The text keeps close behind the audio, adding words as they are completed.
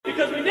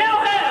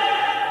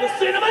the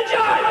Cinema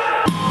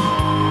Judge!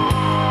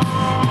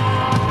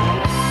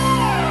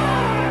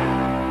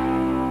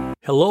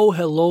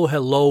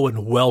 Hello,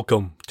 and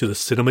welcome to the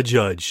Cinema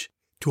Judge.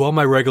 To all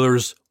my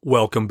regulars,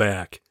 welcome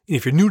back. And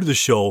if you're new to the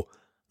show,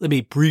 let me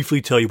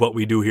briefly tell you what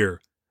we do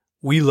here.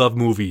 We love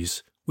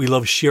movies. We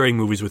love sharing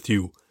movies with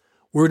you.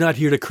 We're not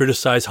here to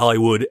criticize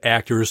Hollywood,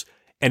 actors,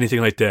 anything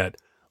like that.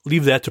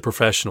 Leave that to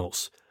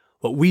professionals.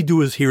 What we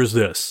do is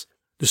this.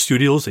 The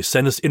studios, they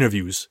send us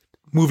interviews,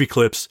 movie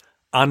clips,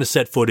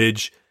 on-the-set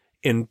footage,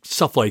 and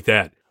stuff like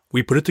that.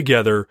 We put it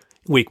together,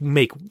 and we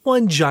make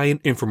one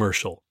giant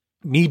infomercial.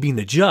 Me being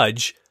the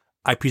judge,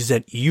 I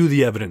present you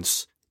the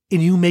evidence,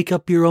 and you make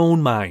up your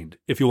own mind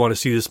if you want to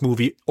see this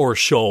movie or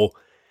show.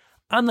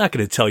 I'm not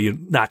going to tell you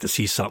not to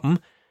see something.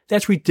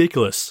 That's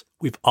ridiculous.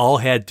 We've all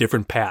had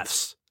different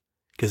paths,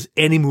 because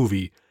any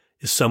movie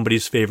is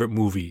somebody's favorite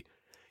movie.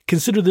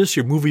 Consider this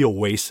your movie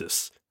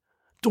oasis.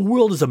 The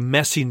world is a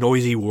messy,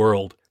 noisy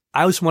world.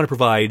 I just want to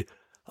provide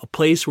a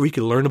place where you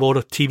can learn about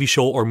a TV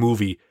show or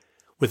movie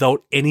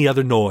without any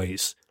other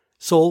noise.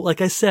 So,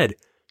 like I said,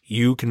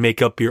 you can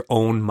make up your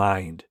own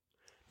mind.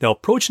 Now,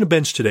 approaching the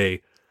bench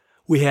today,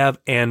 we have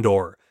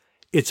Andor.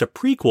 It's a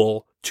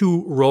prequel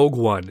to Rogue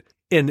One.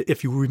 And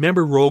if you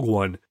remember Rogue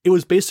One, it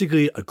was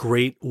basically a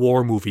great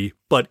war movie,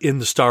 but in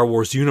the Star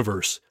Wars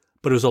universe.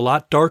 But it was a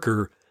lot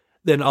darker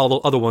than all the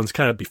other ones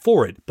kind of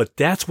before it. But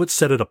that's what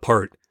set it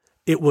apart.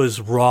 It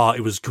was raw.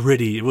 It was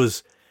gritty.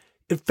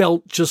 It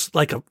felt just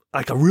like a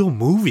real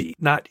movie.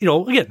 Not,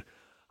 again,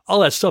 all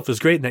that stuff is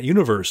great in that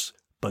universe,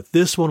 but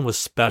this one was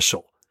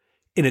special.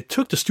 And it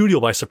took the studio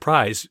by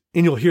surprise,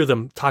 and you'll hear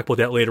them talk about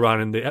that later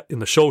on in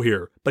the show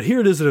here. But here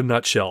it is in a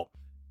nutshell.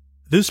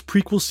 This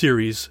prequel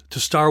series to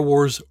Star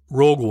Wars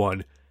Rogue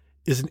One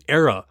is an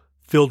era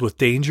filled with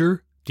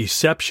danger,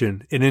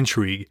 deception, and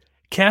intrigue.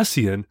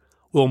 Cassian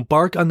will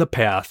embark on the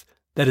path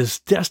that is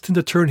destined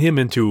to turn him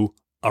into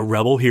a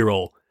rebel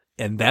hero.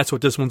 And that's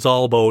what this one's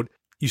all about.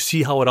 You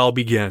see how it all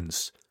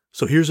begins.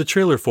 So here's a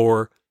trailer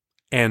for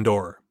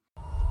Andor.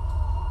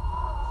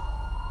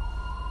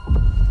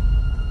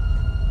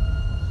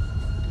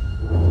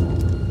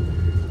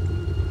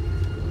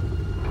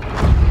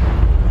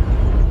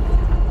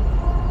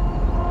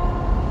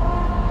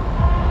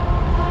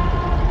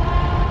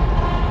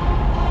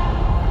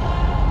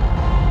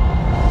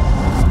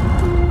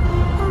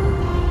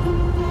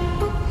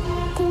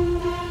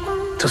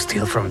 To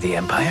steal from the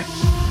Empire?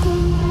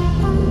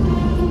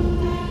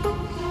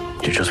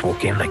 You just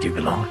walk in like you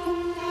belong.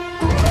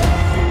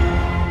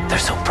 They're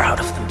so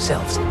proud of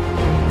themselves.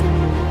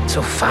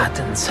 So fat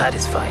and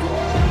satisfied.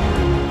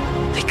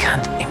 They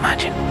can't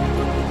imagine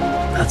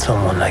that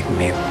someone like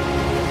me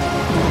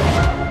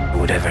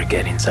would ever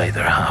get inside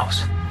their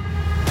house.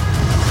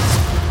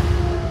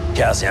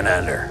 Cassian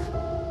Andor.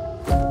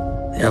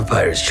 The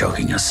Empire is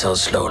choking us so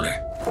slowly.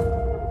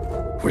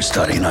 We're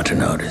starting not to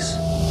notice.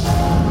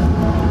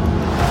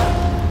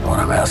 What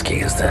I'm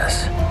asking is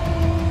this.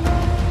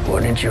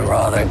 Wouldn't you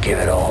rather give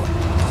it all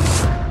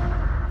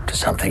to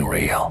something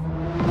real?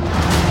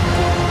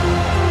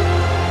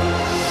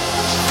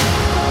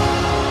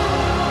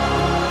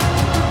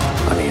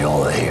 I need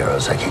all the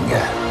heroes I can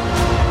get.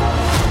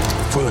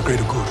 For the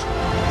greater good.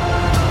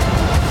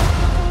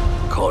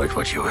 Call it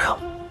what you will.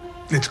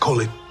 Let's call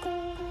it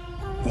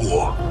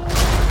war.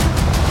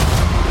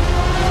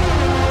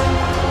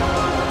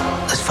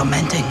 There's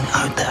fermenting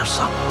out there,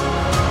 son.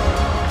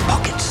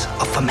 Pockets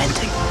of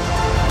fermenting.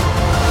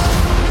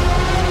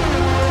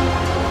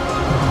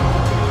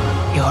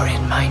 You're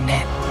in my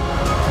net.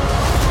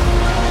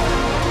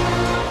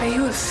 Are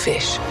you a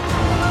fish?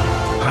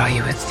 Or are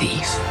you a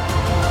thief?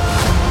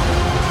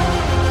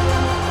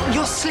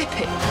 You're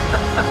slipping.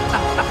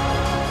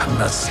 I'm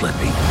not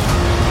slipping.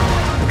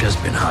 I've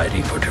just been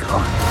hiding for too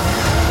long.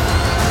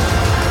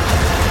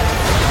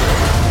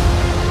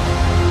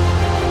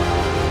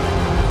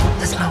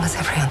 As long as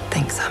everyone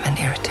thinks I'm an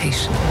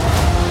irritation,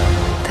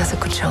 there's a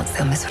good chance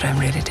they'll miss what I'm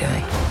really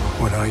doing.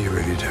 What are you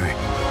really doing?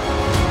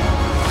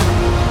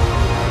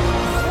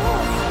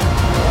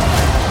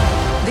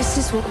 This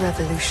is what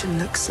revolution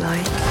looks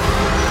like.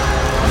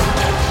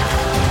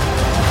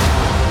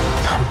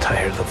 I'm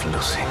tired of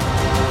losing.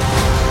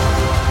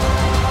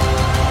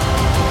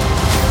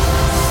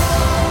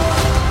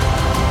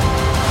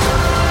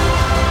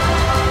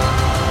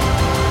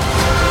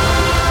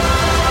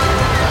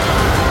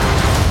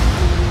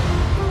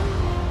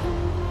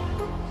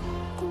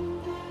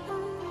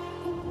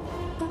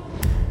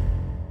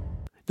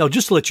 Now,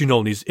 just to let you know,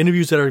 in these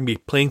interviews that are going to be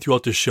playing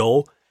throughout the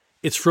show,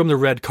 it's from the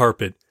red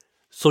carpet.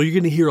 So you're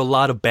going to hear a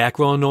lot of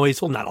background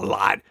noise. Well, not a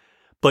lot,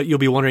 but you'll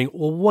be wondering,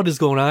 well, what is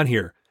going on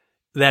here?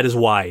 That is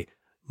why.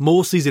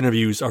 Most of these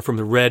interviews are from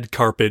the red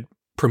carpet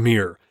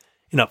premiere.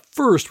 And up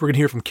first, we're going to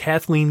hear from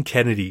Kathleen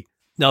Kennedy.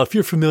 Now, if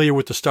you're familiar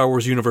with the Star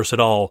Wars universe at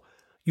all,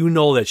 you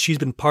know that she's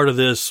been part of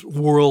this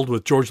world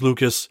with George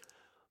Lucas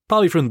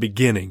probably from the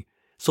beginning.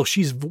 So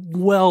she's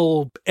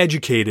well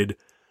educated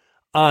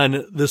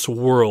on this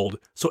world.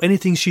 So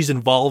anything she's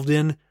involved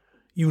in,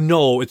 you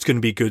know it's going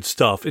to be good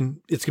stuff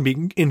and it's going to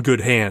be in good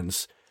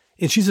hands.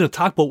 And she's going to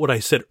talk about what I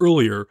said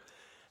earlier,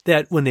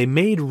 that when they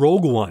made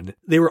Rogue One,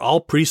 they were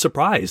all pretty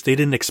surprised. They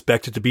didn't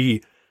expect it to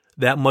be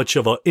that much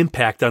of an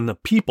impact on the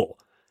people.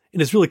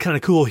 And it's really kind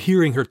of cool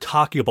hearing her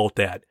talking about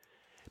that.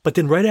 But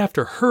then right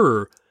after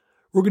her,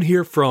 we're going to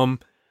hear from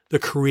the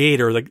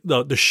creator,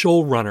 the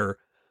showrunner,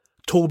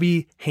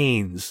 Toby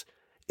Haynes.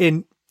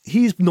 And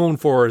he's known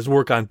for his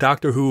work on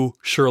Doctor Who,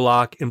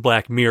 Sherlock, and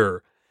Black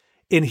Mirror.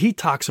 And he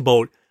talks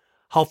about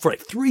how for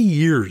like 3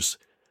 years,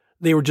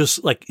 they were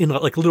just like in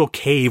a little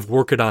cave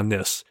working on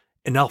this.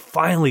 And now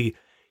finally,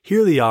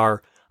 here they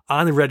are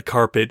on the red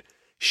carpet,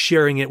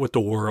 sharing it with the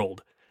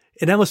world.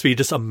 And that must be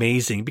just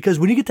amazing, because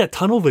when you get that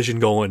tunnel vision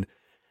going,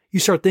 you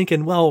start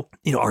thinking, well,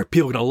 are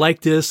people going to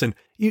like this? And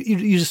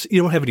you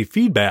don't have any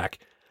feedback.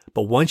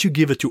 But once you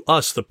give it to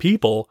us, the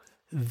people,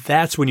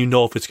 that's when you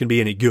know if it's going to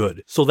be any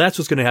good. So that's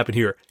what's going to happen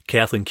here.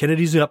 Kathleen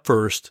Kennedy's up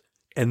first,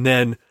 and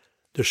then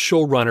the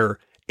showrunner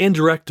and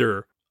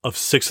director of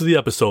 6 of the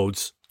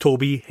episodes,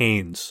 Toby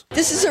Haynes.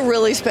 This is a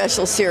really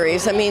special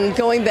series. I mean,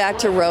 going back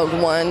to Rogue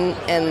One,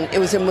 and it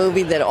was a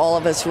movie that all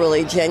of us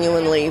really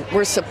genuinely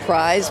were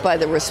surprised by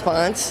the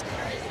response.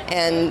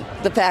 And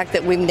the fact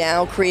that we've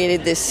now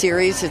created this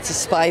series, it's a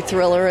spy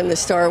thriller in the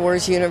Star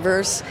Wars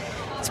universe.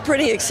 It's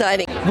pretty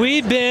exciting.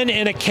 We've been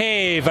in a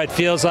cave, it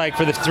feels like,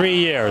 for the 3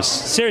 years.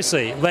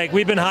 Seriously, like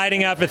we've been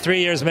hiding out for 3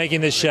 years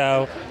making this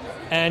show.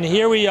 And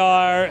here we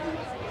are,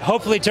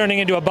 hopefully turning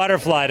into a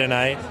butterfly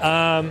tonight.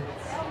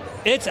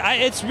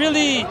 It's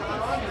really,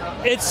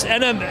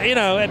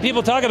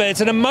 people talk about it,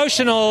 it's an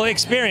emotional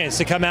experience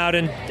to come out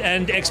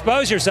and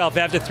expose yourself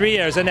after 3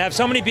 years and have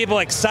so many people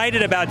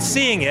excited about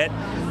seeing it.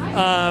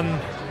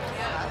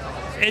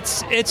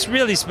 It's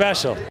really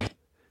special.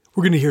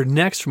 We're going to hear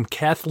next from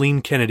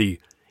Kathleen Kennedy,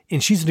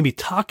 and she's going to be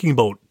talking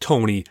about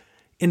Tony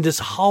and just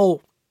how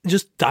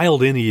just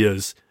dialed in he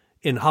is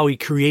and how he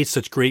creates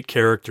such great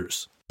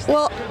characters.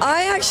 Well,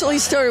 I actually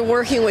started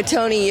working with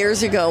Tony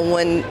years ago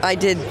when I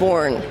did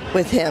Bourne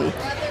with him.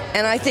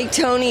 And I think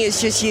Tony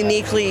is just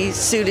uniquely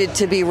suited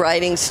to be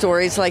writing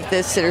stories like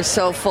this that are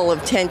so full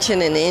of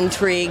tension and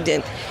intrigue.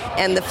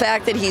 And the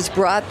fact that he's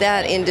brought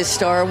that into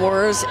Star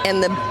Wars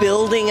and the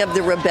building of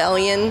the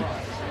rebellion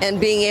and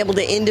being able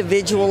to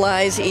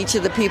individualize each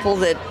of the people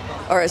that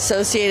are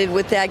associated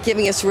with that,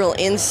 giving us real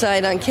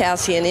insight on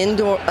Cassian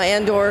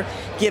Andor,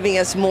 giving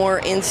us more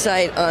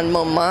insight on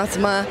Mon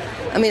Mothma.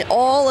 I mean,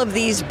 all of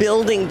these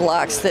building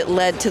blocks that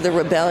led to the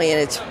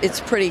rebellion,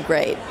 it's pretty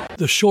great.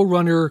 The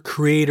showrunner,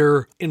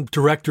 creator, and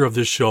director of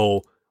the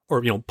show,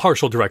 or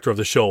partial director of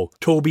the show,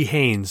 Toby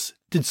Haynes,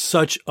 did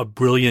such a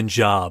brilliant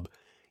job.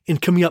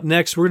 And coming up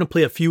next, we're going to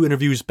play a few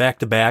interviews back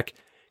to back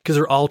because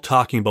they're all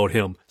talking about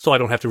him. So I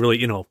don't have to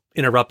really,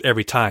 interrupt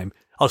every time.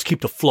 I'll just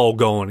keep the flow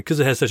going because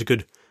it has such a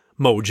good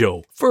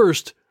mojo.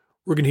 First,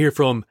 we're going to hear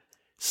from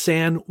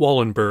San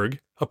Wallenberg,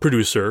 a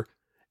producer,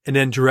 and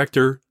then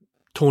director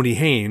Tony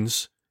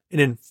Haynes, and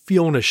then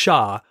Fiona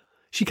Shaw.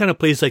 She kind of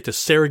plays like the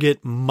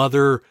surrogate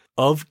mother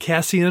of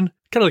Cassian,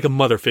 kind of like a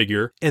mother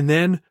figure. And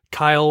then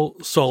Kyle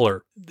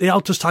Soller. They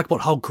all just talk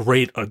about how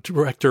great a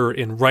director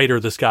and writer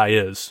this guy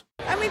is.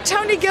 I mean,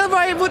 Tony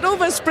Gilroy would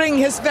always bring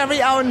his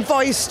very own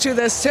voice to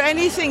this, to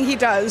anything he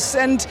does.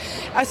 And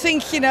I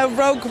think,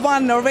 Rogue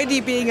One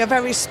already being a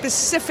very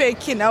specific,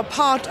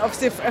 part of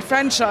the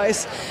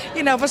franchise,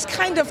 was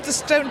kind of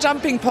the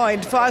jumping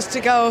point for us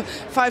to go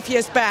 5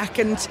 years back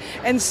and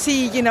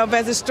see,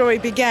 where the story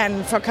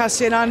began for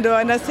Cassian Andor.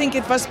 And I think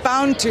it was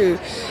bound to.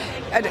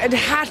 It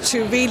had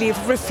to really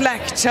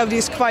reflect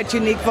Tony's quite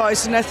unique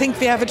voice, and I think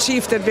we have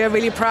achieved it. We're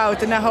really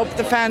proud, and I hope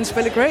the fans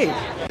will agree.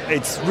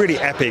 It's really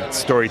epic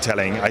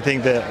storytelling. I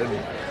think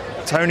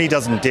that Tony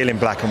doesn't deal in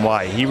black and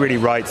white. He really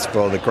writes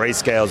for the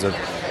grayscales of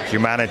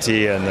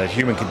humanity and the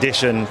human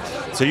condition.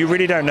 So you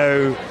really don't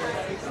know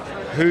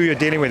who you're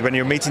dealing with when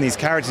you're meeting these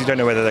characters. You don't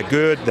know whether they're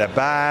good, they're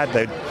bad,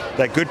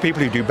 they're good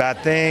people who do bad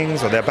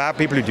things, or they're bad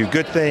people who do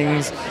good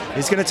things.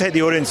 He's going to take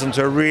the audience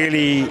into a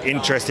really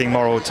interesting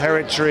moral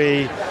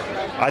territory.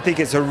 I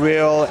think it's a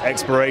real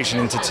exploration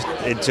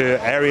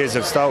into areas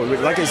of Star Wars.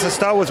 Like it's a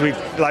Star Wars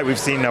we've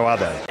seen no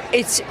other.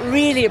 It's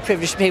really a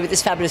privilege to be with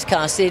this fabulous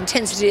cast. The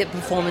intensity of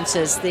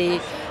performances,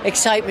 the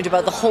excitement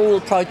about the whole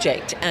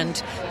project,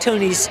 and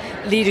Tony's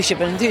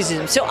leadership and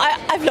enthusiasm. So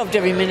I've loved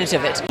every minute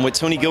of it. What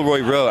Tony Gilroy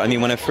wrote,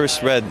 when I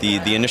first read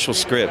the initial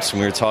scripts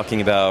when we were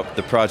talking about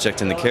the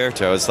project and the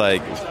character, I was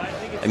like,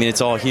 it's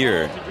all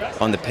here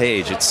on the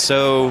page. It's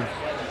so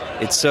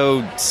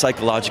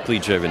psychologically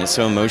driven. It's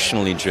so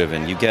emotionally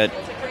driven.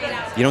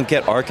 You don't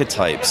get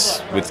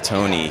archetypes with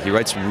Tony. He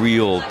writes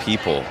real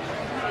people.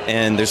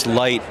 And there's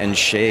light and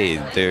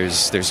shade.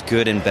 There's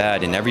good and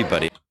bad in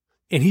everybody.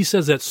 And he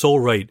says that so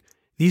right.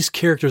 These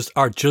characters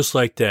are just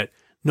like that.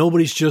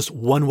 Nobody's just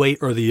one way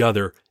or the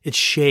other. It's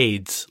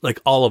shades, like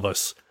all of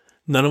us.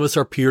 None of us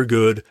are pure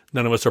good.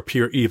 None of us are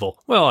pure evil.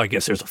 Well, I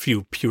guess there's a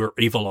few pure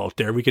evil out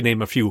there. We can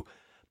name a few.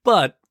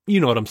 But you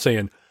know what I'm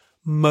saying.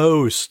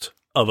 Most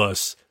of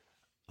us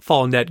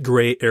fall in that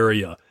gray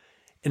area.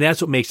 And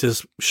that's what makes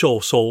this show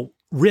so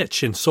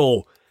rich and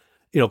so,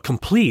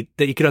 complete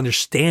that you can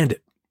understand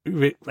it.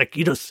 Like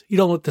you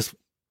don't just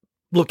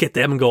look at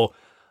them and go,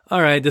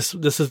 all right, this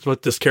is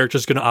what this character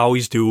is going to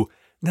always do.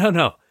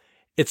 No,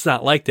 it's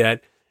not like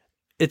that.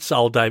 It's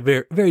all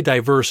very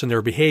diverse in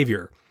their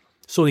behavior.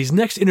 So in these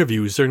next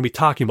interviews, they're going to be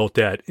talking about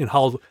that and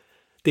how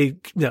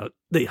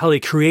they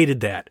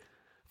created that.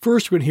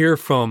 First, we're going to hear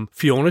from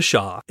Fiona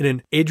Shaw, and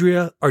then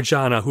Adria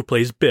Arjona, who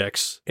plays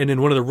Bix, and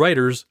then one of the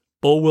writers,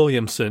 Bo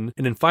Williamson,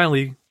 and then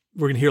finally,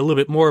 we're going to hear a little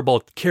bit more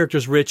about the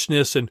characters'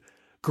 richness and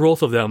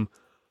growth of them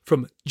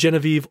from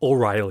Genevieve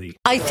O'Reilly.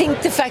 I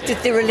think the fact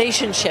that the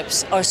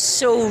relationships are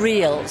so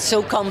real,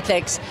 so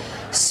complex,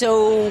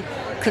 so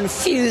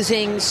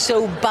confusing,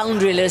 so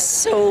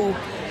boundaryless,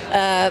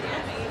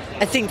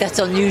 I think that's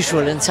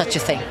unusual in such a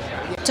thing.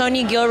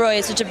 Tony Gilroy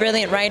is such a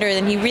brilliant writer,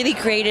 and he really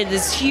created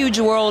this huge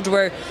world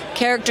where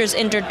characters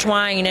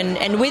intertwine,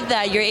 and with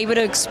that you're able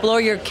to explore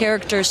your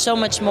character so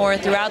much more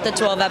throughout the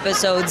 12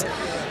 episodes.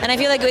 And I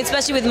feel like,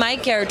 especially with my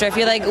character, I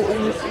feel like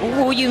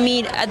who you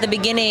meet at the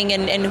beginning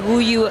and who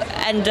you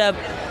end up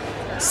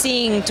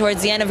seeing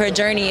towards the end of her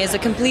journey is a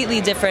completely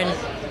different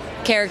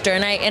character,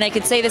 and I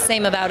could say the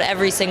same about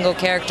every single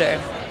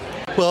character.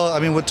 Well, I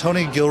mean, what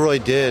Tony Gilroy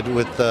did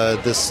with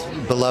this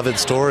beloved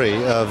story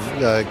of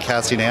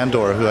Cassian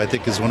Andor, who I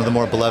think is one of the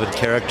more beloved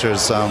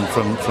characters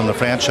from the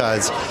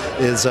franchise,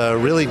 is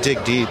really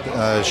dig deep,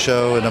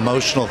 show an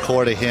emotional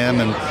core to him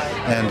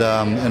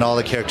and all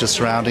the characters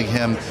surrounding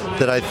him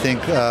that I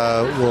think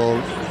will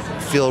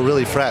feel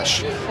really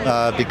fresh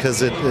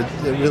because it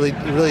really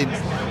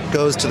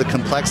goes to the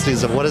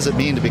complexities of what does it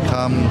mean to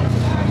become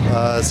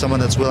someone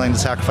that's willing to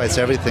sacrifice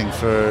everything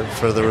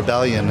for the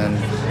rebellion,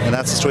 and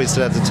that's the story he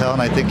set out to tell,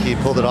 and I think he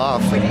pulled it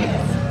off, and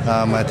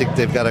I think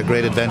they've got a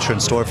great adventure in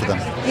store for them.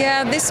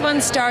 Yeah, this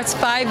one starts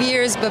 5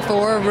 years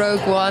before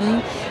Rogue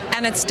One,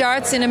 and it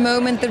starts in a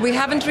moment that we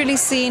haven't really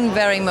seen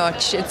very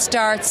much. It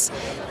starts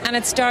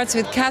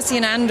with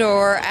Cassian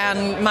Andor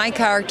and my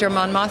character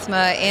Mon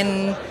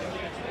Mothma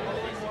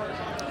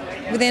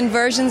within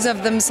versions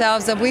of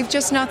themselves that we've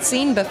just not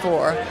seen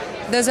before.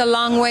 There's a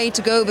long way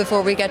to go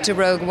before we get to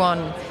Rogue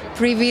One.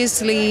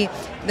 Previously,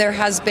 there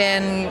has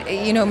been,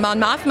 Mon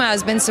Mothma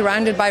has been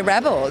surrounded by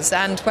rebels,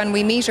 and when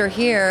we meet her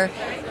here,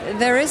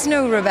 there is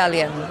no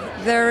rebellion.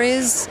 There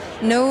is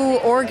no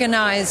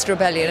organized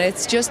rebellion.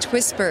 It's just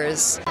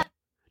whispers.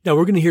 Now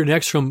we're going to hear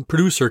next from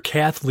producer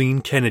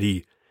Kathleen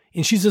Kennedy,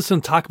 and she's just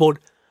going to talk about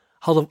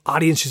how the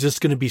audience is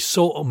just going to be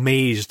so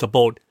amazed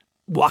about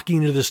walking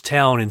into this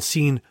town and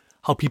seeing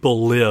how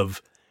people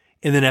live.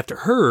 And then after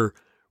her,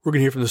 we're going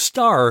to hear from the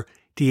star,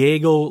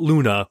 Diego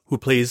Luna, who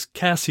plays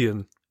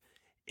Cassian.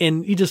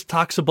 And he just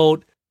talks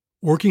about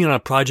working on a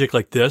project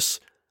like this,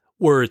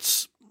 where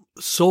it's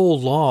so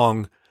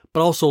long,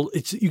 but also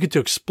you get to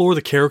explore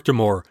the character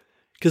more.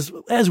 Because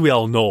as we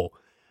all know,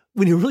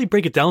 when you really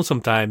break it down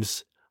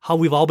sometimes, how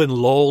we've all been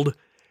lulled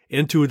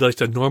into like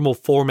the normal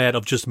format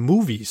of just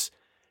movies,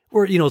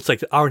 where, it's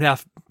like an hour and a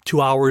half,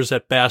 2 hours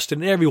at best,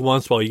 and every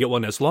once in a while you get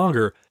one that's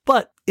longer.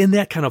 But in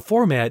that kind of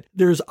format,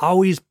 there's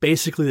always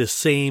basically the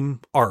same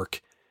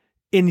arc.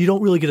 And you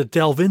don't really get to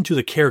delve into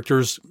the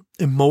characters'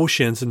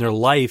 emotions and their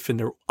life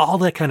and all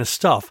that kind of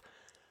stuff.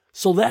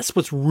 So that's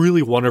what's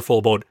really wonderful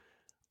about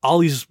all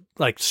these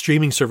like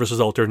streaming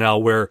services out there now,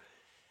 where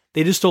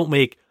they just don't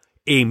make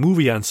a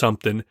movie on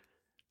something.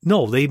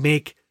 No, they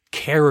make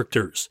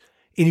characters,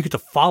 and you get to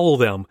follow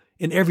them,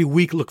 and every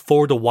week look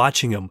forward to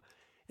watching them.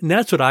 And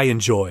that's what I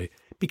enjoy,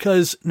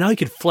 because now you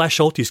can flesh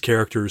out these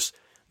characters,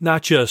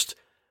 not just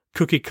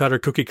cookie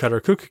cutter.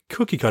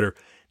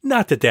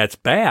 Not that that's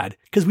bad,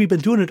 because we've been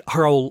doing it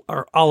all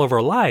of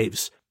our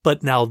lives.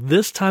 But now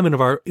this time in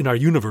our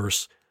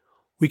universe,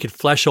 we can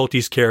flesh out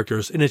these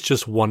characters, and it's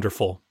just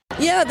wonderful.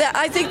 Yeah,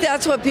 I think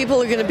that's what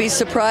people are going to be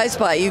surprised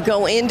by. You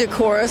go into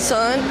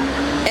Coruscant,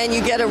 and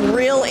you get a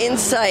real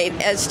insight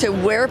as to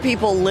where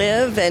people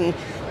live and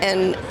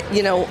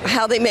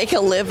how they make a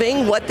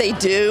living, what they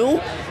do,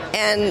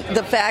 and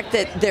the fact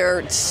that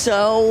they're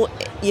so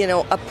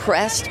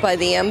oppressed by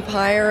the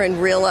Empire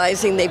and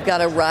realizing they've got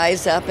to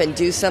rise up and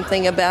do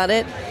something about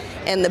it,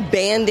 and the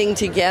banding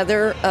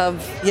together of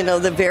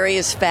the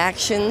various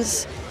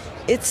factions.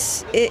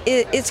 It's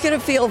going to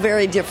feel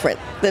very different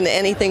than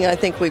anything I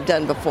think we've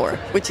done before,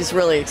 which is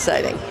really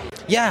exciting.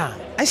 Yeah,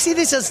 I see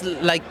this as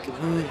like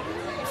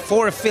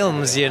 4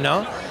 films,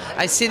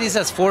 I see this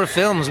as 4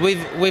 films.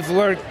 We've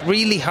worked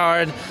really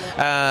hard.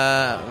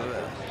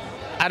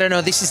 I don't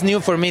know, this is new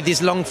for me.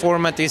 This long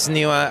format is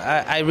new.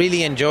 I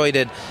really enjoyed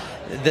it.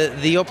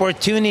 The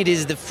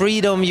opportunities, the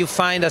freedom you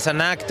find as an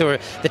actor,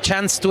 the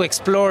chance to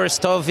explore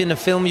stuff in a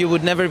film you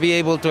would never be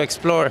able to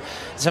explore.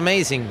 It's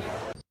amazing.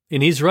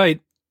 And he's right.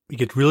 We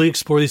could really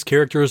explore these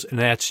characters, and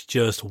that's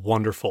just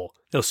wonderful.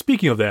 Now,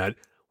 speaking of that,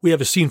 we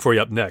have a scene for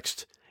you up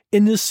next.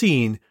 In this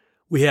scene,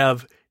 we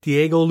have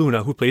Diego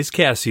Luna, who plays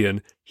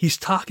Cassian. He's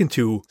talking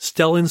to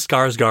Stellan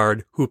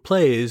Skarsgård, who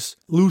plays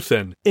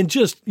Luthen. And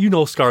just,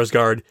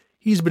 Skarsgård,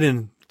 he's been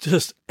in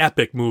just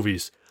epic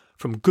movies,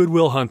 from Good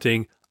Will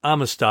Hunting,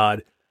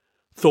 Amistad,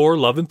 Thor,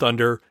 Love and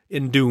Thunder,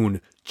 and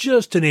Dune,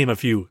 just to name a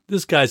few.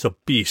 This guy's a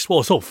beast. Well,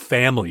 his whole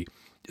family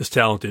is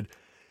talented.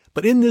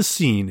 But in this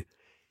scene,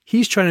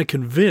 he's trying to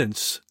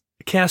convince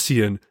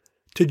Cassian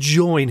to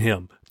join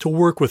him, to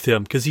work with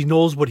him, because he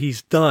knows what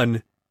he's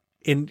done,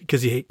 and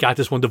because he got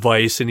this one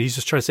device, and he's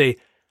just trying to say,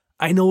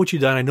 I know what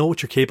you've done, I know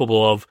what you're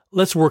capable of,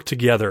 let's work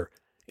together.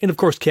 And of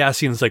course,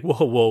 Cassian's like,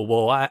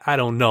 whoa, I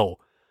don't know.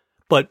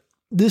 But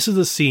this is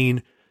a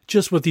scene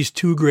just with these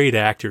two great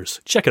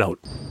actors. Check it out.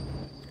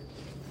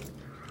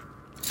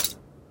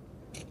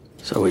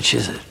 So which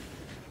is it?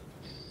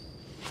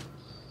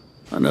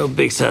 I know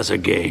Bix has her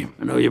game.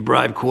 I know you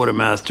bribe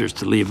quartermasters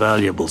to leave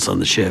valuables on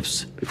the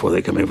ships before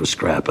they come in for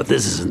scrap, but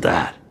this isn't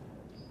that.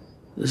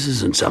 This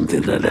isn't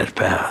something that I let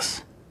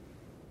pass.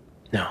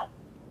 No.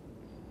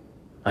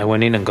 I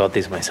went in and got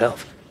this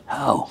myself.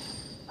 How?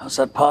 How's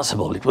that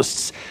possible? It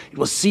was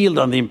sealed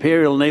on the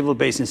Imperial Naval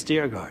Base in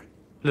Steergard.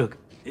 Look,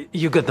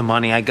 you got the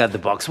money, I got the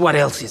box. What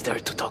else is there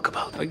to talk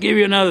about? I'll give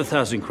you another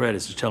 1,000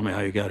 credits to tell me how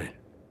you got it.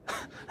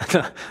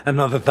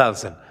 Another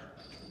 1,000.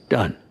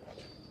 Done.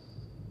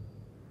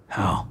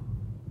 How?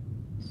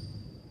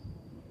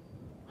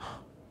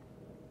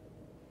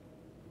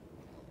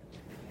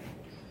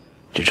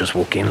 You just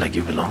walk in like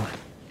you belong.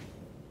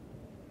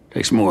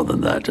 Takes more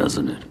than that,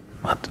 doesn't it?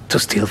 What, to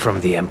steal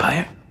from the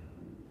Empire?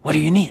 What do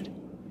you need?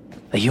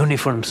 A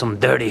uniform, some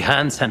dirty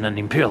hands, and an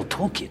Imperial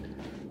toolkit.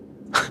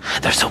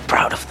 They're so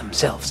proud of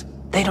themselves.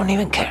 They don't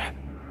even care.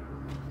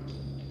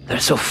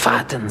 They're so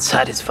fat and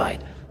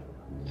satisfied.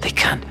 They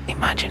can't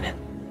imagine it.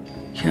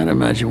 Can't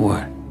imagine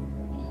what?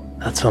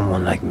 That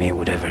someone like me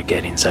would ever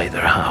get inside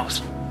their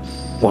house,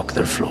 walk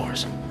their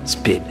floors,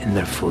 spit in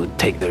their food,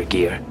 take their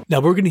gear. Now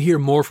we're going to hear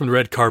more from the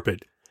red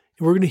carpet.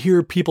 And we're going to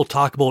hear people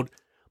talk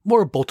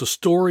more about the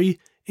story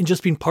and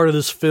just being part of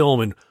this film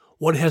and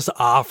what it has to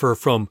offer,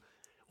 from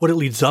what it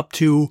leads up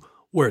to,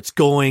 where it's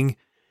going.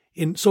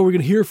 And so we're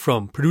going to hear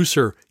from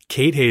producer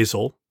Kate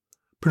Hazel,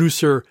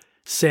 producer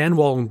Sam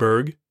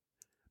Wallenberg,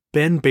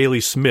 Ben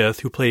Bailey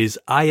Smith, who plays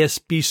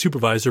ISB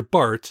supervisor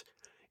Bart,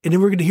 and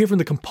then we're going to hear from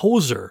the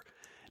composer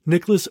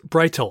Nicholas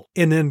Breitel,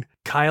 and then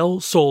Kyle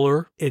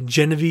Soler and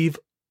Genevieve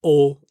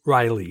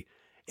O'Reilly.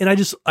 And I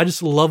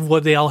just love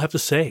what they all have to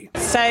say.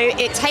 So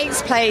it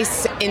takes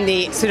place in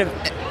the sort of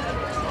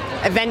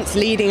events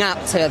leading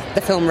up to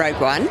the film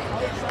Rogue One.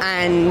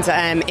 And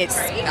it's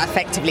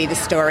effectively the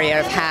story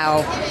of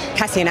how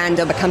Cassian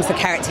Andor becomes the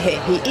character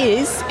he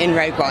is in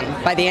Rogue One.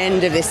 By the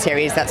end of this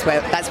series, that's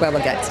where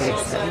we'll get to.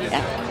 So,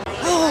 yeah.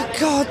 Oh,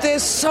 God,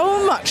 there's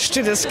so much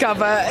to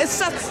discover. It's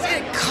such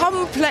a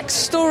complex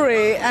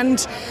story,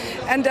 and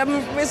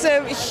it's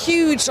a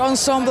huge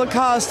ensemble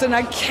cast, and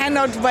I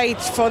cannot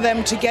wait for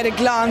them to get a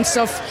glance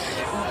of,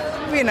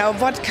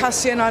 what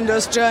Cassian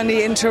Andor's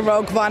journey into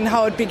Rogue One,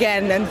 how it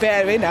began, and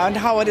where, and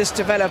how it is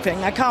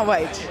developing. I can't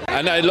wait.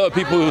 And a lot of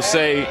people will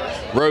say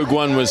Rogue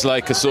One was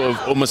like a sort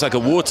of almost like a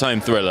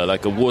wartime thriller,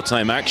 like a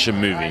wartime action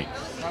movie.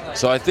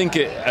 So I think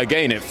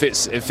it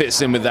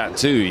fits in with that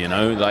too,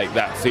 like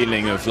that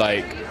feeling of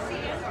like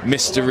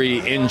mystery,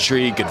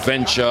 intrigue,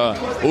 adventure,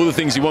 all the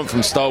things you want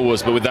from Star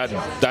Wars, but with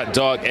that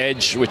dark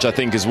edge, which I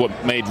think is what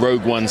made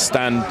Rogue One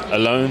stand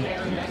alone.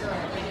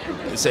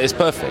 It's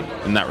perfect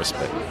in that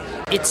respect.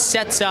 It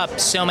sets up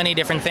so many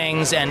different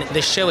things, and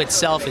the show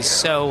itself is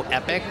so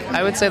epic.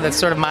 I would say that's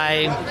sort of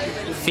my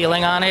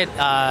feeling on it.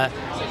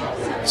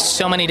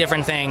 So many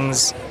different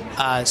things.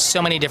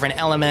 So many different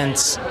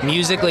elements.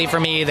 Musically, for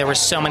me, there were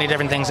so many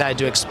different things I had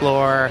to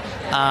explore,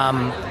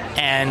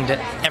 and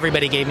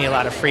everybody gave me a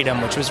lot of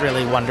freedom, which was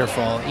really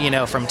wonderful.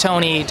 From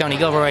Tony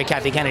Gilroy,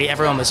 Kathy Kennedy,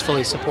 everyone was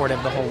fully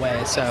supportive the whole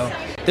way. So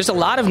there's a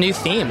lot of new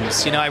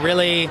themes. I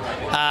really,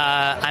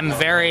 I'm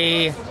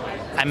very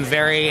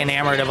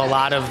enamored of a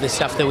lot of the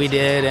stuff that we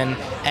did, and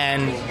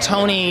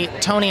Tony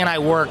and I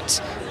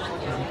worked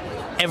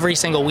every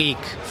single week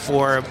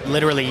for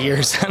literally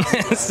years on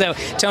this. So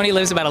Tony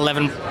lives about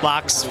 11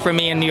 blocks from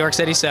me in New York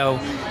City, so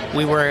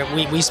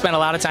we spent a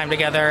lot of time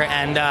together,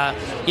 and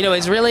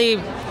it's really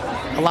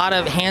a lot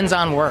of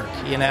hands-on work.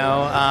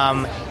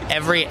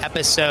 Every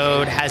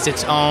episode has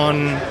its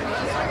own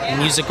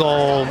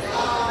musical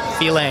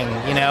feeling.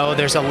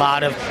 There's a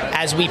lot of,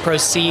 as we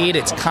proceed,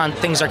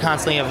 things are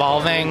constantly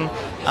evolving.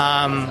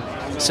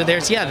 So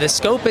the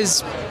scope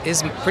is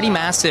pretty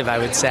massive, I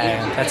would say.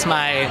 That's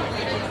my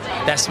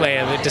best way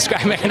of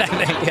describing it, I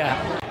think,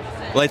 yeah.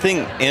 Well, I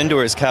think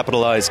Andor has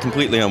capitalized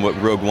completely on what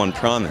Rogue One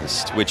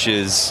promised, which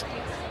is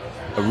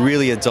a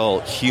really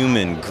adult,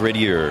 human,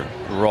 grittier,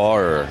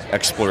 rawer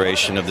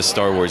exploration of the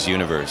Star Wars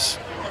universe,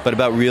 but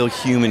about real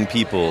human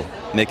people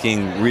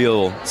making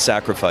real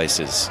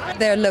sacrifices.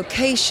 Their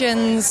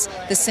locations,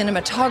 the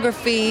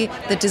cinematography,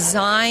 the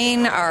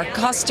design, our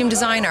costume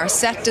design, our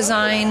set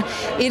design,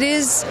 it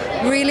is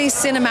really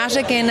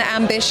cinematic in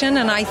ambition,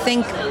 and I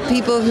think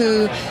people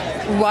who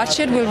watch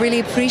it will really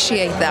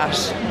appreciate that.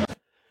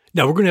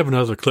 Now we're going to have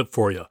another clip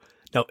for you.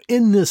 Now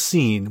in this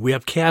scene, we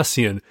have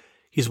Cassian.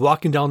 He's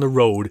walking down the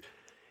road,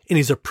 and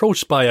he's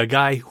approached by a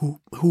guy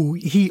who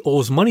he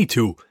owes money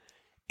to,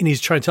 and he's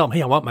trying to tell him,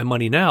 hey, I want my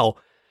money now,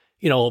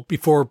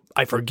 before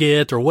I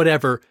forget or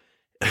whatever.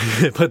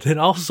 But then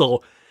also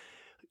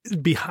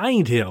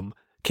behind him,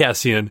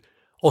 Cassian,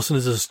 also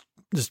is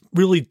this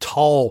really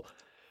tall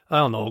I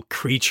don't know,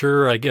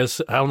 creature, I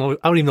guess. I don't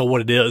even know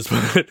what it is,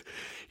 but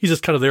he's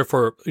just kind of there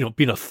for,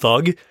 being a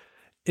thug.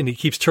 And he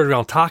keeps turning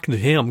around talking to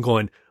him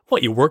going,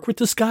 what, you work with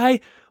this guy?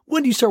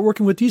 When do you start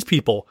working with these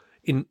people?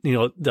 And,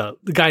 the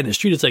guy in the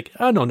street is like,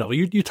 oh, no,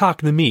 you're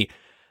talking to me.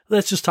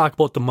 Let's just talk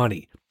about the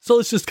money. So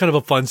it's just kind of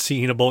a fun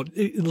scene about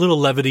a little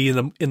levity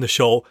in the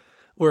show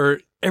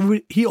where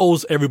he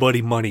owes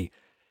everybody money.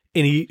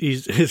 And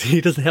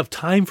he doesn't have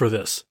time for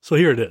this. So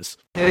here it is.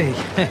 Hey,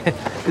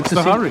 good to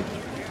see you.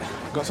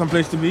 Got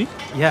someplace to be?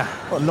 Yeah.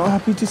 What, not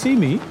happy to see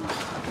me?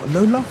 Well,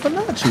 no love for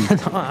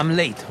Nachi. No, I'm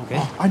late, okay?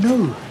 Oh, I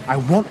know. I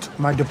want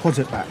my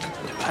deposit back.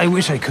 I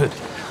wish I could,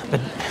 but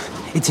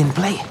it's in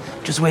play.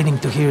 Just waiting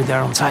to hear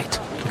they're on site,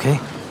 okay?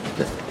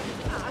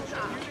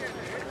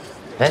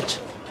 Vetch?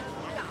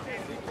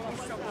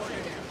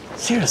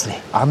 Seriously?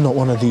 I'm not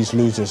one of these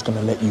losers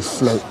gonna let you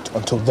float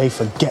until they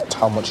forget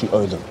how much you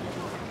owe them.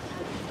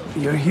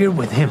 You're here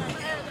with him.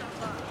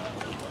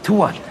 To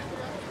what?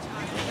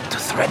 To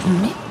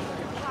threaten me?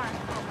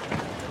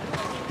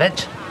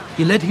 Vetch,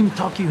 you let him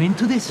talk you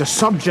into this? The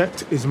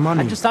subject is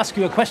money. I just ask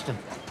you a question.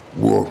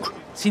 Work.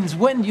 Since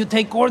when you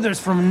take orders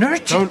from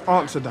Nurture? Don't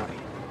answer that.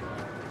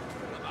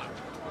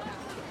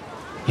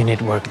 You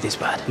need work this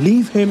bad.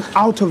 Leave him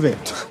out of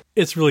it.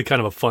 It's really kind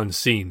of a fun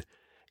scene.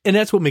 And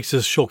that's what makes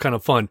this show kind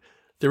of fun.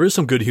 There is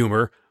some good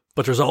humor,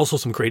 but there's also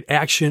some great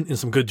action and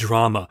some good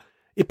drama.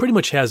 It pretty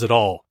much has it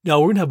all. Now,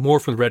 we're going to have more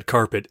from the red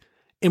carpet,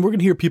 and we're going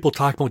to hear people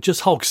talk about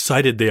just how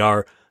excited they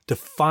are to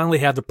finally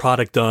have the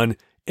product done,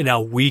 and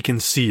now we can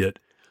see it.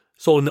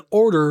 So in the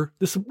order,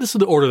 this is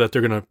the order that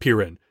they're going to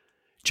appear in.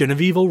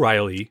 Genevieve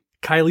O'Reilly,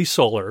 Kylie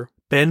Solar,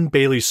 Ben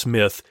Bailey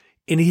Smith,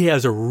 and he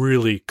has a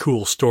really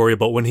cool story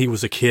about when he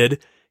was a kid.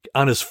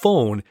 On his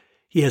phone,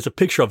 he has a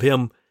picture of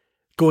him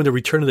going to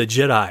Return of the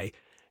Jedi,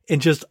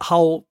 and just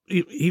how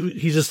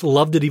he just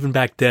loved it even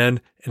back then,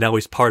 and now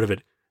he's part of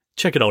it.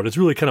 Check it out. It's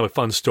really kind of a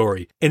fun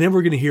story. And then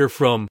we're going to hear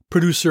from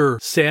producer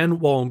San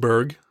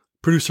Wallenberg,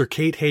 producer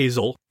Kate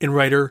Hazel, and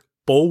writer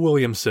Bo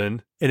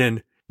Williamson, and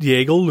then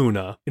Diego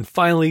Luna, and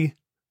finally,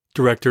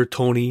 director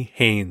Tony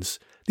Haynes.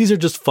 These are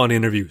just fun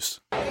interviews.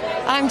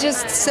 I'm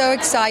just so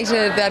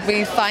excited that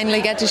we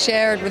finally get to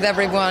share it with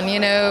everyone.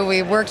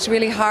 We worked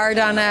really hard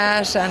on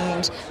it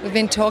and we've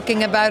been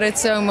talking about it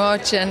so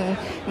much, and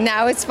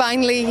now it's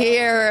finally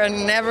here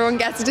and everyone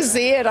gets to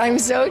see it. I'm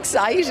so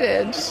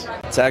excited.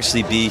 To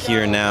actually be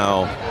here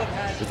now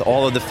with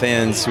all of the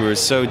fans who are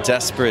so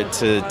desperate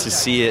to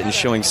see it and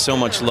showing so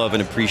much love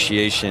and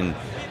appreciation,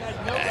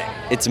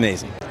 it's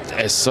amazing.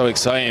 It's so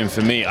exciting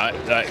for me. I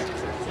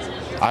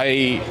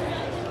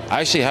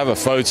actually have a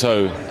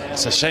photo.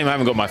 It's a shame I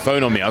haven't got my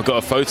phone on me. I've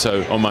got a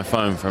photo on my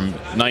phone from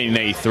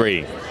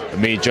 1983 of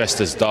me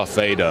dressed as Darth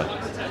Vader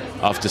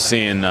after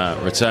seeing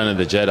Return of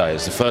the Jedi.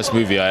 It's the first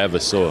movie I ever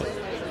saw.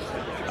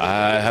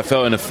 I have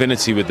felt an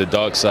affinity with the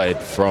dark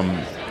side from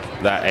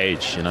that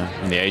age,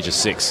 from the age of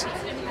 6.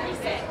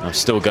 I'm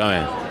still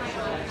going.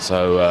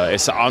 So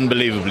it's an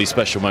unbelievably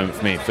special moment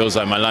for me. It feels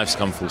like my life's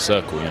come full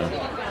circle,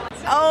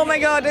 Oh my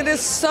God, it is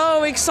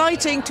so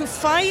exciting to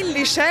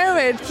finally share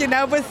it,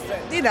 with,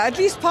 at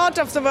least part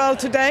of the world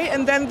today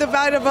and then the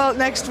wider world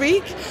next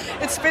week.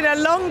 It's been a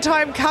long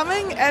time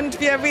coming and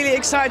we are really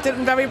excited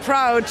and very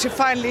proud to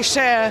finally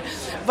share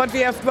what we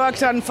have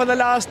worked on for the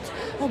last,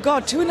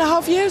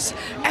 2.5 years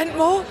and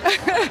more.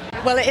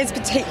 Well, it is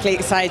particularly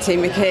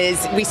exciting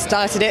because we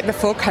started it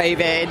before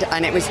COVID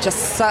and it was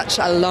just such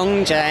a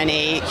long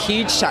journey,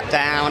 huge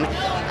shutdown,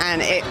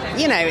 and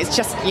it's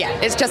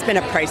just been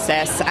a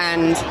process,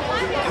 and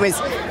it was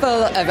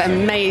full of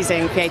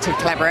amazing creative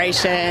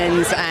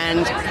collaborations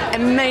and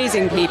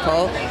amazing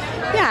people.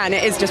 Yeah, and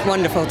it is just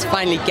wonderful to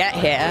finally get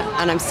here,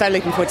 and I'm so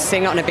looking forward to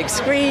seeing it on a big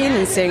screen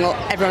and seeing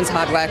everyone's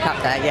hard work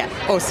up there. Yeah,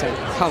 awesome.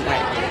 Can't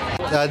wait.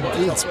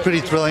 It's pretty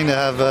thrilling to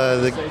have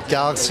the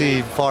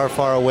galaxy far,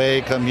 far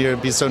away come here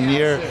and be so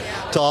near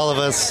to all of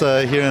us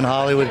here in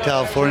Hollywood,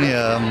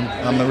 California.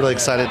 I'm really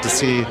excited to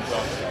see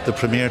the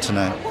premiere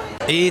tonight.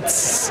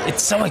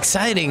 It's so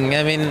exciting.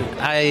 I mean,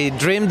 I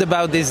dreamed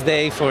about this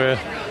day for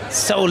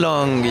so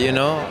long,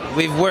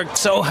 We've worked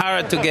so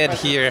hard to get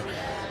here,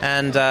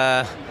 and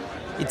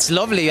it's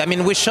lovely. I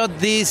mean, we shot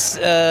this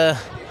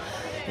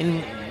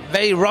in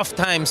very rough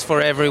times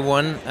for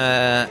everyone,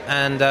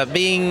 and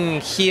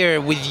being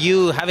here with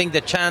you, having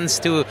the chance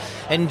to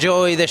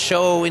enjoy the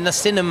show in a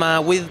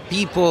cinema with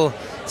people,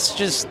 it's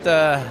just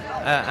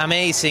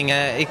amazing.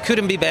 It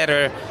couldn't be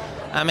better.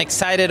 I'm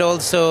excited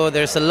also.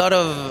 There's a lot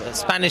of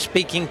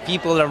Spanish-speaking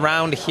people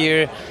around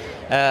here,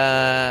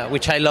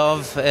 which I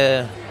love.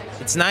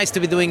 It's nice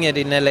to be doing it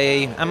in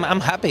LA. I'm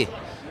happy.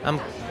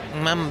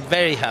 I'm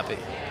very happy.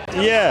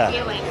 Yeah,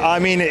 I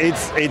mean,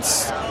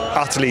 it's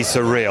utterly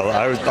surreal.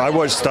 I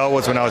watched Star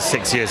Wars when I was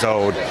 6 years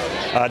old,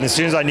 and as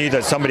soon as I knew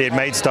that somebody had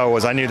made Star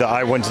Wars, I knew that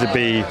I wanted to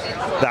be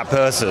that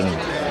person.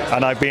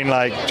 And I've been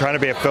trying to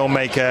be a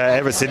filmmaker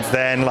ever since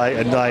then,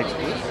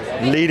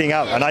 leading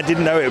up, and I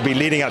didn't know it would be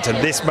leading up to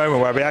this moment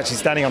where I'll be actually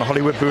standing on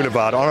Hollywood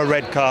Boulevard on a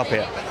red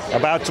carpet,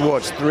 about to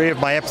watch 3 of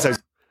my episodes.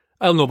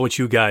 I don't know about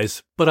you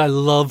guys, but I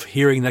love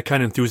hearing that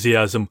kind of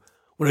enthusiasm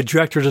when a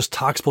director just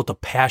talks about the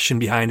passion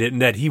behind it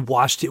and that he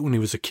watched it when he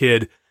was a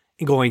kid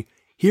and going,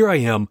 here I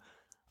am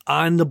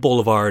on the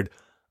boulevard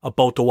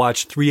about to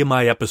watch 3 of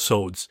my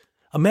episodes.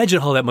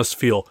 Imagine how that must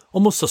feel.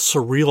 Almost a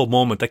surreal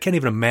moment. I can't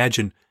even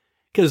imagine.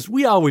 Because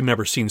we all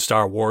remember seeing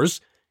Star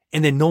Wars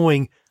and then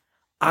knowing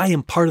I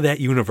am part of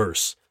that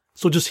universe.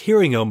 So just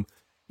hearing him,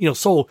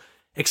 so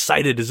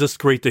excited is just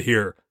great to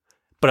hear.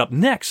 But up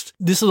next,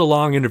 this is a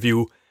long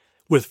interview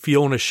with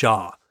Fiona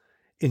Shaw.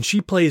 And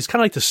she plays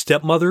kind of like the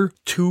stepmother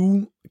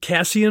to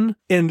Cassian.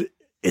 And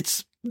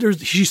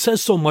she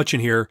says so much in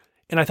here.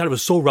 And I thought it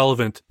was so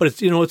relevant. But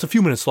it's a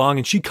few minutes long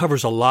and she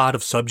covers a lot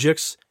of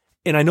subjects.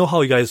 And I know how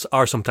you guys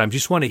are sometimes.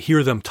 You just want to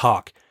hear them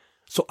talk.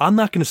 So I'm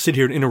not going to sit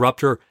here and interrupt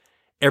her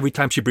every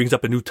time she brings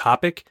up a new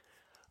topic.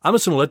 I'm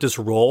just going to let this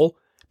roll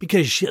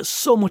because she has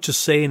so much to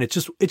say and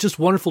it's just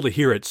wonderful to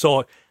hear it. So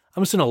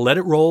I'm just going to let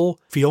it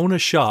roll. Fiona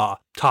Shaw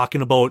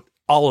talking about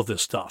all of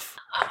this stuff.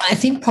 I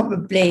think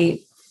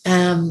probably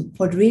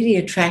what really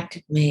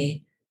attracted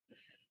me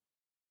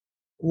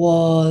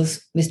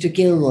was Mr.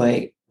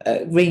 Gilroy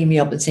ringing me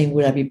up and saying,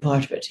 would I be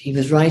part of it? He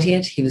was writing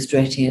it, he was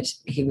directing it,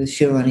 he was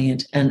show running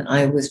it, and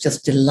I was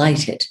just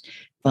delighted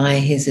by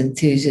his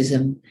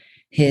enthusiasm,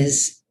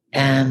 his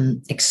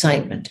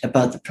excitement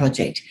about the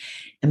project.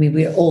 I mean,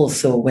 we're all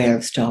so aware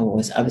of Star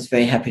Wars. I was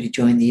very happy to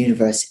join the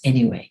universe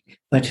anyway,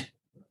 but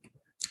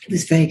it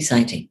was very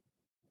exciting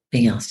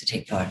being asked to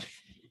take part.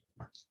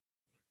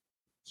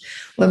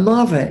 Well,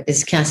 Marva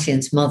is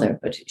Cassian's mother,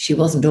 but she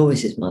wasn't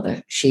always his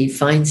mother. She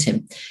finds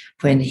him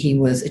when he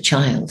was a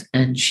child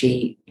and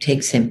she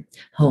takes him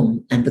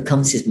home and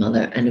becomes his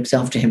mother and looks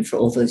after him for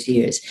all those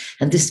years.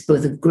 And this is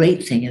both a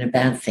great thing and a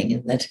bad thing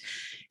in that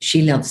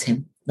she loves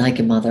him like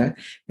a mother,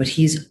 but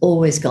he's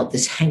always got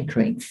this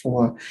hankering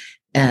for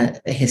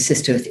his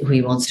sister who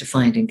he wants to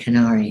find in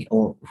Kenari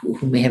or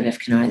who may have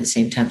left Kenari at the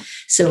same time.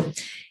 So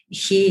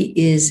he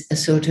is a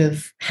sort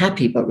of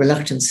happy but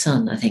reluctant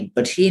son, I think,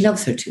 but he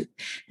loves her too.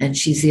 And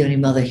she's the only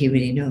mother he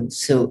really knows.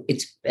 So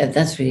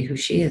that's really who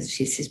she is.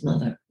 She's his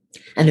mother.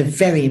 And a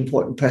very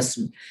important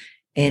person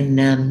in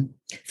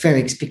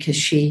Ferrix because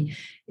she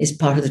is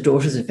part of the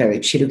Daughters of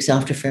Ferrix. She looks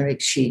after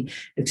Ferrix. She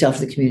looks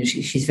after the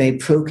community. She's very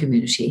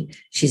pro-community.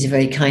 She's a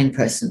very kind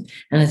person.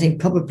 And I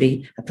think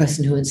probably a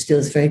person who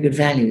instills very good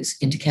values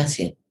into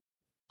Cassian.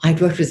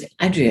 I'd worked with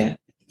Adria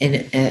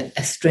in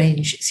a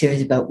strange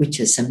series about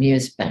witches some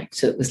years back.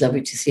 So it was lovely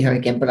to see her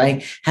again. But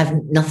I have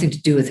nothing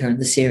to do with her in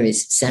the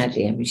series,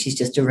 sadly. I mean, she's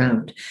just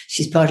around.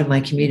 She's part of my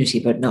community,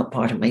 but not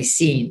part of my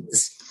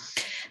scenes.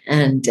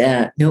 And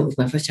no, it was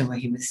my first time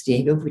working with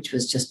Diego, which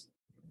was just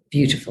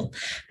beautiful.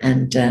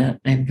 And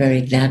I'm very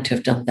glad to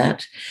have done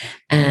that.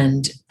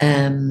 And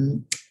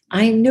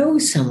I know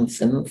some of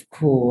them, of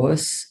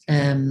course.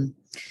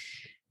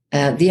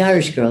 The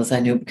Irish girls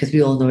I know because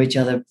we all know each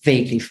other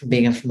vaguely from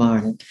being from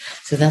Ireland.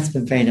 So that's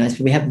been very nice,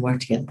 but we haven't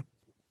worked together.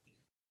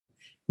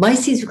 My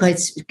scenes were quite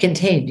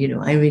contained,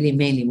 I really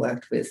mainly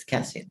worked with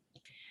Cassian.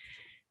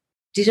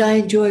 Did I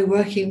enjoy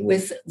working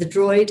with the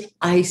droid?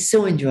 I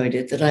so enjoyed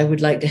it that I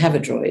would like to have a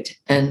droid.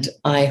 And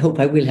I hope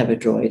I will have a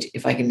droid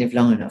if I can live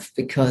long enough,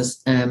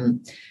 because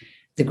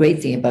the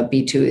great thing about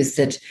B2 is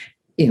that,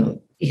 Ian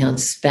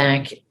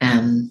Spack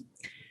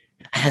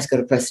has got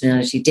a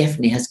personality,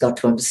 definitely has got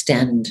to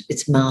understand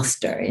its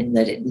master in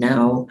that it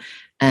now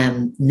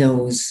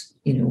knows,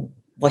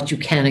 what you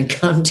can and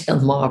can't tell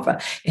Marva.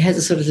 It has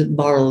a sort of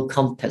moral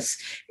compass.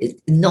 It's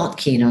not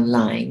keen on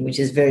lying, which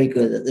is very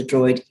good that the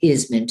droid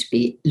is meant to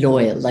be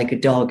loyal, like a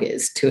dog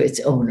is, to its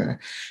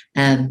owner.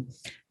 And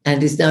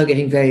is now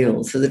getting very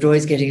old. So the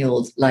droid's getting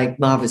old, like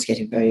Marva's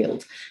getting very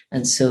old.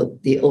 And so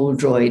the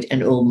old droid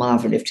and old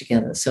Marva live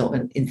together. So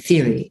in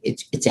theory,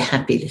 it's a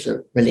happy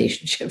little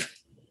relationship.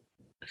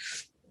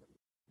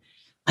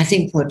 I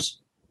think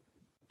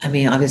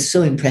I was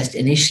so impressed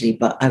initially,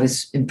 but I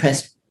was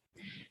impressed.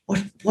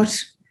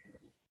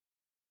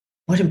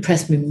 What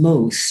impressed me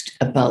most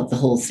about the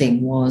whole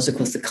thing was, of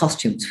course, the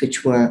costumes,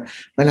 which were,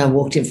 when I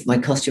walked in for my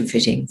costume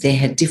fitting, they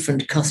had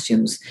different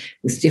costumes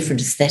with different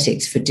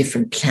aesthetics for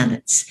different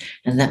planets.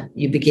 And that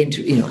you begin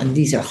to, and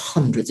these are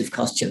hundreds of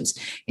costumes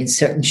in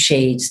certain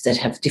shades that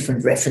have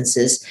different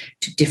references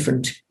to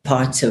different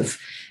parts of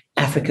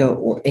Africa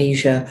or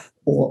Asia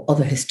or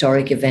other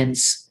historic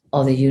events,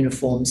 other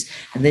uniforms.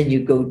 And then you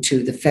go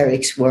to the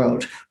Ferrix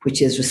world,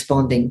 which is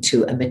responding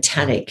to a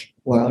metallic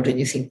world, and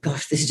you think,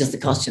 gosh, this is just the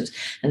costumes.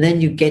 And then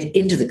you get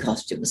into the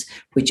costumes,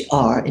 which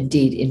are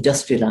indeed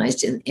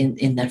industrialized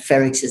in that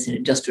Ferrix is an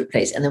industrial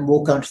place, and then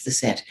walk onto the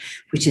set,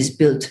 which is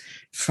built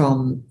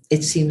from,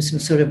 it seems, some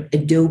sort of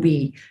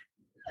adobe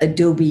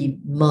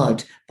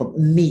mud, but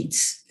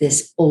meets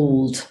this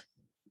old,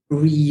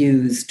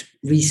 reused,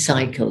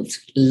 recycled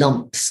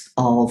lumps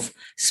of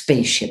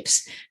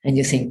spaceships. And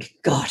you think,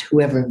 God,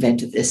 whoever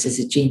invented this is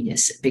a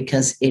genius,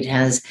 because it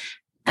has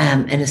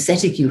an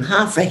aesthetic you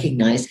half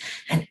recognize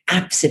and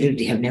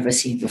absolutely have never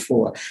seen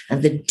before.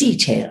 And the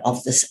detail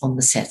of this on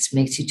the sets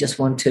makes you just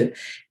want to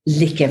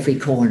lick every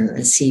corner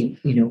and see,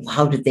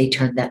 how did they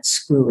turn that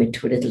screw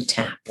into a little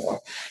tap?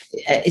 Or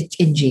it's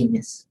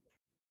ingenious.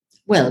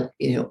 Well,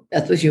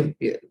 that was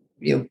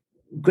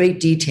great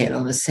detail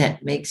on a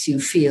set makes you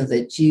feel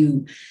that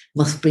you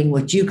must bring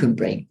what you can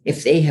bring.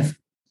 If they have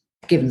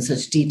given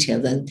such detail,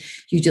 then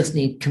you just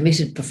need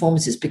committed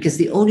performances, because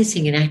the only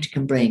thing an actor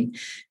can bring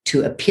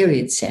to a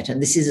period set,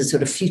 and this is a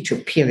sort of future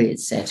period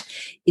set,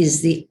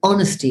 is the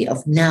honesty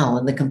of now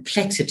and the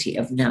complexity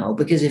of now.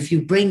 Because if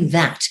you bring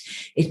that,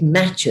 it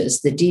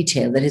matches the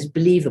detail that is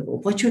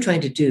believable. What you're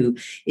trying to do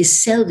is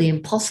sell the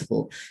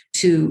impossible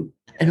to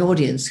an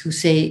audience who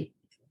say,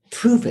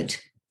 prove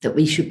it, that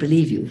we should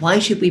believe you. Why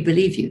should we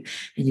believe you?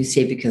 And you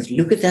say, because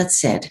look at that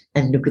set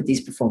and look at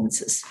these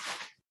performances.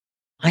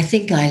 I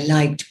think I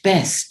liked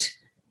best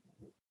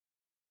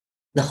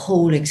the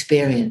whole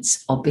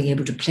experience of being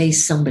able to play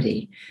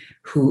somebody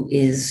who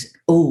is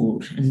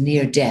old and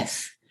near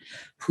death,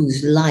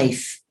 whose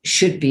life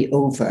should be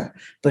over,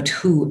 but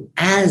who,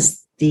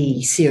 as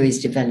the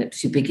series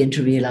develops, you begin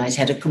to realize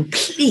had a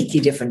completely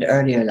different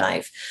earlier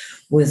life,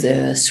 was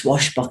a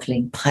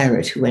swashbuckling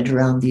pirate who went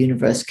around the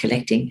universe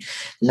collecting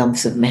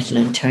lumps of metal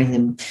and turning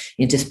them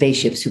into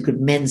spaceships, who could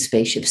mend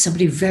spaceships,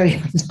 somebody very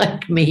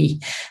unlike me.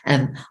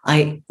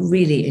 I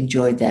really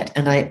enjoyed that.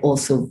 And I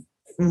also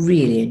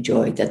really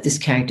enjoyed that this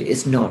character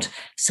is not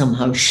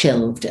somehow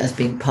shelved as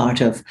being part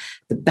of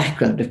the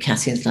background of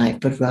Cassian's life,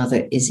 but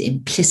rather is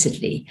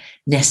implicitly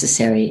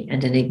necessary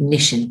and an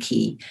ignition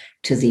key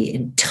to the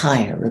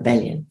entire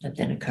rebellion that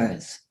then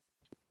occurs.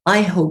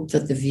 I hope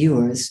that the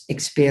viewers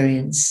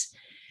experience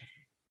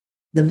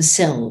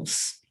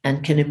themselves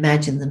and can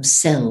imagine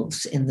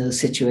themselves in those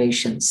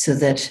situations, so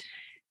that,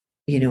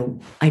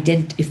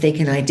 if they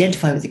can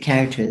identify with the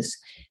characters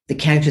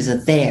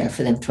are there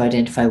for them to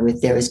identify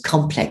with. They're as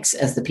complex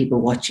as the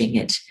people watching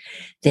it.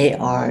 They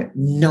are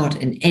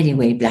not in any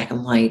way black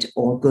and white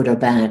or good or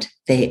bad.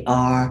 They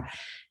are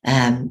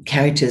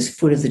characters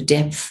full of the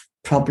depth,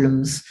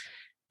 problems,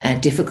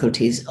 and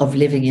difficulties of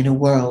living in a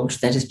world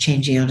that is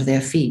changing under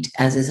their feet,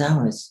 as is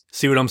ours.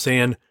 See what I'm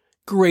saying?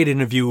 Great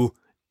interview.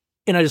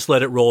 And I just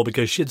let it roll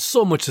because she had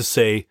so much to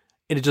say,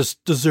 and it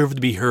just deserved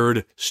to be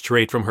heard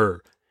straight from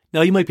her.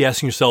 Now, you might be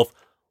asking yourself,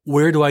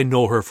 where do I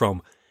know her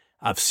from?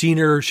 I've seen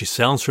her. She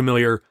sounds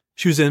familiar.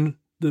 She was in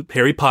the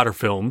Harry Potter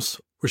films,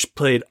 where she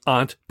played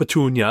Aunt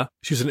Petunia.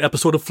 She was in an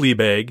episode of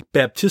Fleabag,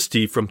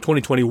 Baptiste from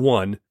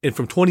 2021, and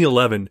from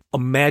 2011, a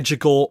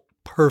magical,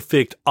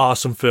 perfect,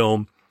 awesome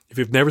film. If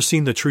you've never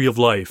seen The Tree of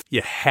Life,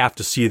 you have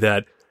to see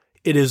that.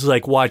 It is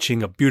like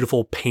watching a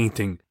beautiful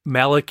painting.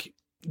 Malick,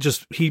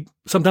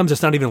 sometimes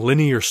it's not even a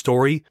linear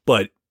story,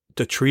 but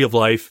The Tree of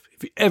Life,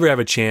 if you ever have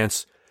a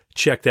chance,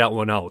 check that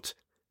one out.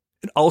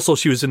 And also,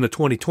 she was in the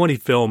 2020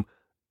 film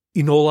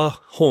Enola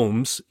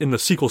Holmes, and the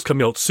sequel's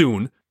coming out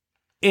soon,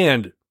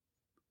 and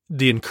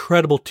the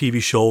incredible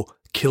TV show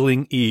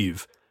Killing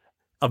Eve.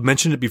 I've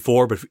mentioned it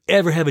before, but if you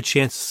ever have a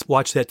chance to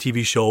watch that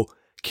TV show,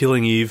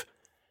 Killing Eve,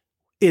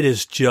 it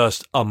is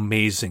just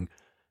amazing.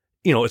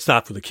 It's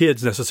not for the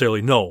kids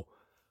necessarily, no.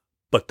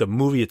 But the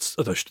movie,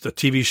 the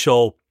TV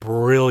show,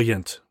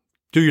 brilliant.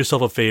 Do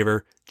yourself a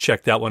favor,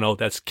 check that one out.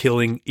 That's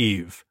Killing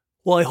Eve.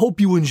 Well, I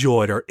hope you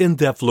enjoyed our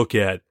in-depth look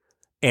at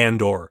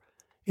Andor.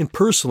 And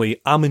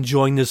personally, I'm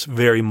enjoying this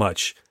very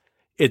much.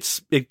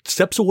 It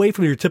steps away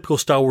from your typical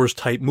Star Wars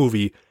type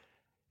movie.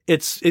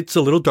 It's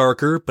a little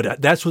darker,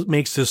 but that's what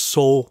makes this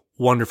so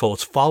wonderful.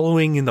 It's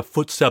following in the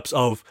footsteps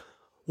of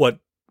what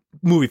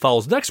movie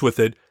follows next with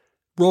it,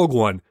 Rogue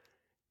One.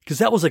 Because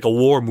that was like a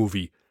war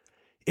movie.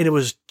 And it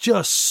was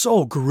just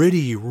so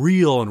gritty,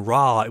 real, and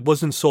raw. It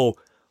wasn't so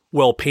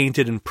well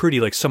painted and pretty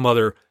like some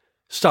other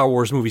Star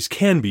Wars movies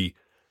can be.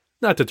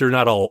 Not that they're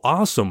not all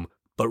awesome,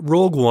 but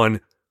Rogue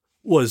One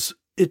was,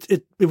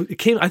 it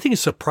came, I think it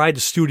surprised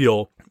the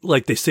studio,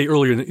 like they say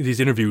earlier in these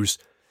interviews.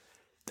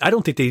 I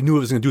don't think they knew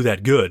it was going to do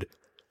that good,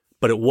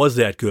 but it was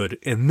that good.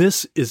 And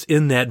this is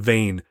in that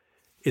vein.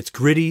 It's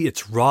gritty,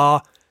 it's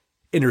raw,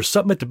 and there's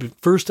something at the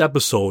first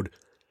episode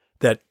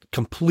that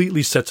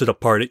completely sets it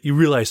apart. You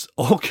realize,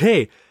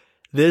 okay,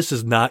 this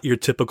is not your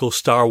typical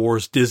Star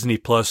Wars Disney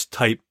Plus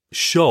type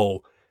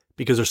show,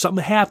 because there's something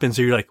that happens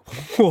and you're like,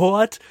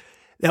 what?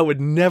 That would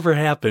never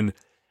happen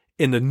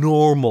in the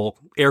normal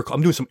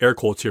I'm doing some air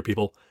quotes here,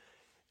 people,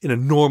 in a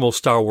normal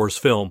Star Wars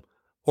film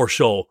or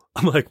show.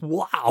 I'm like,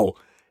 wow,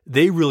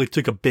 they really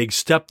took a big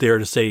step there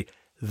to say,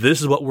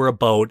 this is what we're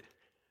about.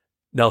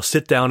 Now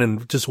sit down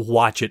and just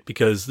watch it,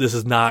 because this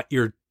is not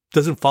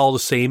doesn't follow the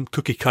same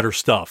cookie cutter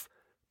stuff.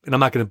 And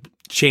I'm not going to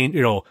change,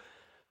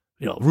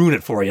 ruin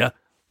it for you,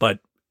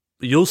 but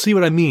you'll see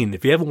what I mean.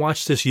 If you haven't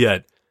watched this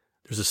yet,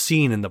 there's a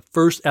scene in the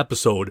first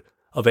episode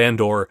of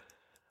Andor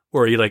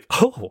where you're like,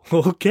 oh,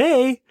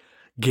 okay,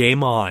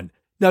 game on.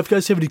 Now, if you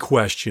guys have any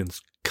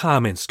questions,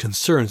 comments,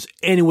 concerns,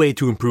 any way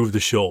to improve the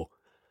show,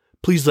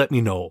 please let me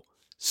know.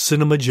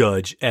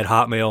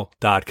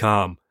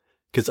 cinemajudge@hotmail.com,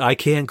 because I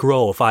can't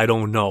grow if I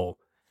don't know.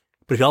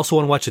 But if you also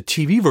want to watch a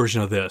TV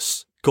version of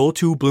this, go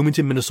to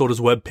Bloomington, Minnesota's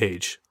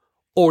webpage,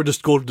 or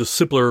just go to the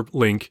simpler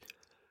link,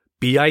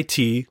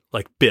 bit,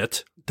 like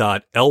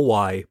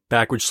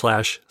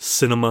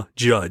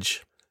bit.ly/cinemajudge.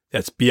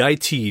 That's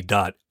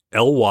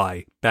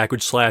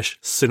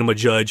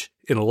bit.ly/cinemajudge,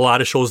 and a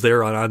lot of shows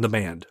there on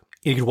demand.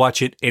 You can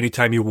watch it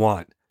anytime you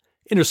want.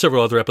 And there's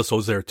several other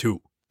episodes there too.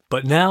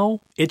 But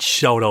now, it's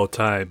shout-out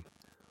time.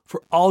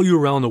 For all you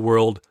around the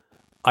world,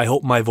 I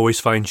hope my voice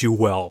finds you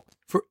well.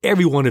 For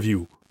every one of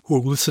you who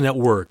listen at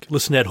work,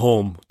 listen at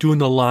home, doing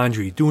the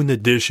laundry, doing the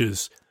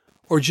dishes,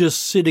 or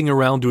just sitting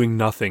around doing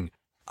nothing,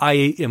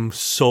 I am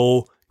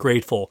so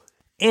grateful.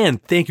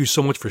 And thank you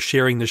so much for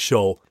sharing the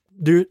show.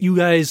 You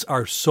guys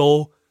are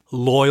so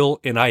loyal,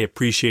 and I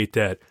appreciate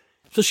that.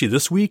 Especially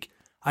this week,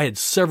 I had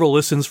several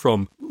listens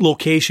from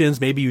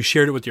locations. Maybe you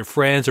shared it with your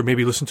friends, or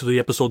maybe listened to the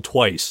episode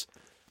twice.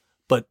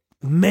 But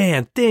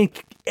man,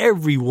 thank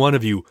every one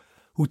of you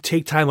who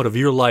take time out of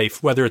your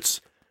life, whether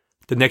it's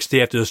the next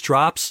day after this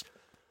drops,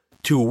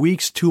 2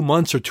 weeks, 2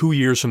 months, or 2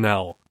 years from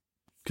now.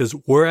 Because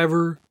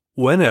wherever,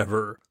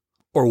 whenever,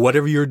 or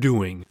whatever you're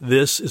doing,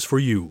 this is for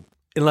you.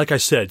 And like I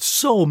said,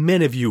 so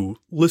many of you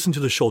listened to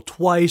the show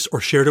twice or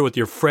shared it with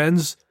your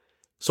friends.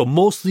 So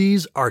most of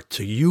these are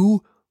to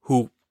you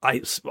who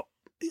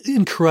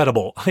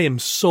incredible. I am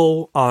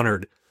so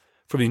honored.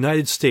 From the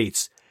United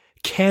States,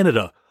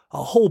 Canada,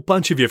 a whole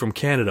bunch of you from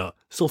Canada.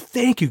 So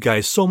thank you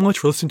guys so much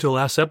for listening to the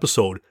last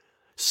episode.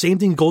 Same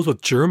thing goes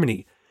with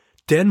Germany,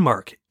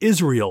 Denmark,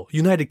 Israel,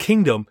 United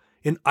Kingdom,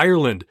 and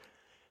Ireland.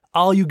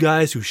 All you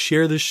guys who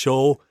share this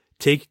show,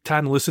 take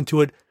time to listen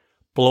to it,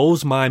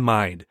 blows my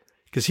mind.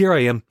 Because here I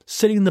am,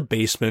 sitting in the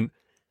basement,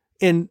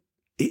 and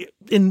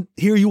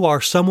here you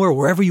are somewhere,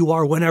 wherever you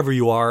are, whenever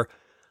you are,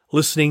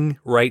 listening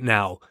right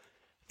now.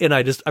 And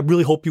I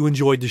really hope you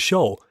enjoyed the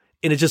show.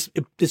 And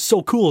it's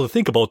so cool to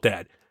think about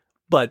that.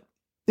 But,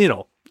 you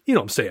know what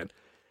I'm saying.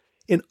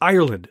 In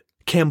Ireland,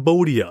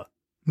 Cambodia,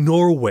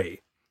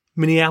 Norway,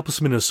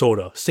 Minneapolis,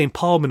 Minnesota, St.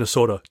 Paul,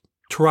 Minnesota,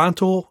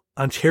 Toronto,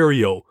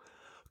 Ontario,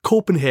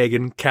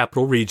 Copenhagen,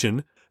 Capital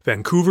Region,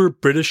 Vancouver,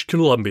 British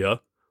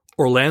Columbia,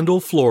 Orlando,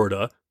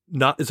 Florida,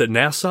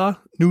 Nassau,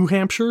 New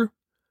Hampshire,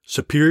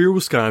 Superior,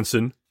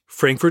 Wisconsin,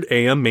 Frankfurt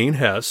AM, Maine,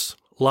 Hesse,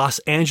 Los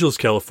Angeles,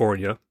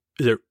 California.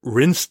 Is it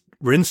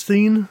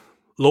Rinstein,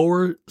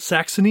 Lower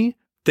Saxony?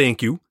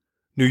 Thank you.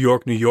 New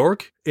York, New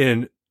York.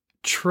 And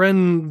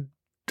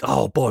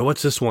oh boy,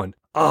 what's this one?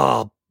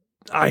 I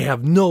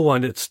have no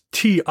one. It's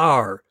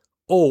TRONDELAG.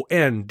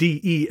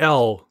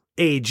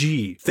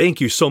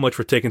 Thank you so much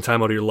for taking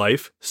time out of your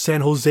life.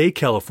 San Jose,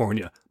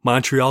 California.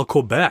 Montreal,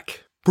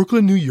 Quebec.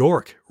 Brooklyn, New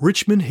York.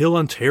 Richmond Hill,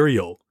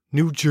 Ontario.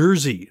 New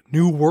Jersey,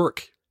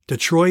 Newark.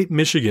 Detroit,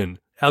 Michigan.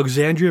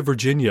 Alexandria,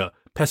 Virginia.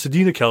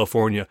 Pasadena,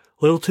 California.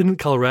 Littleton,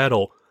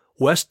 Colorado.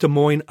 West Des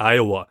Moines,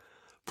 Iowa.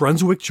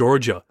 Brunswick,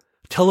 Georgia.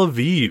 Tel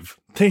Aviv.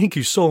 Thank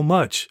you so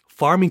much.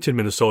 Farmington,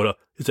 Minnesota.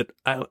 Is it?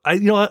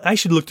 I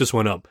should look this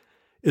one up.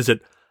 Is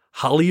it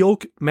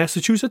Holyoke,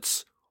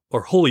 Massachusetts,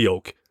 or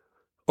Holyoke?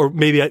 Or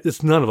maybe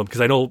it's none of them,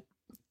 because I know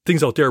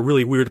things out there are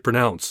really weird to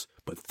pronounce.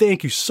 But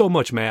thank you so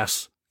much,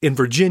 Mass. In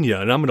Virginia,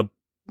 and I'm going to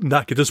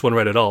not get this one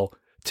right at all,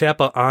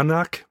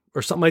 Tappahannock,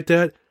 or something like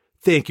that.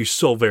 Thank you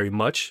so very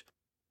much.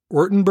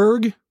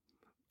 Wurtemberg,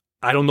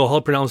 I don't know how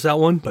to pronounce that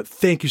one, but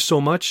thank you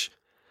so much.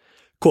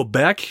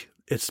 Quebec,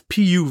 it's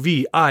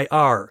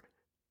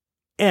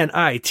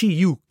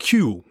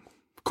PUVIRNITUQ,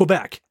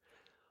 Quebec.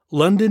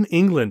 London,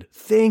 England,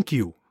 thank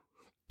you.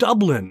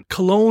 Dublin,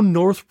 Cologne,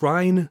 North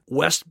Rhine,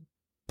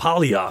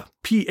 Westphalia,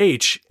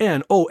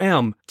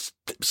 PHNOM,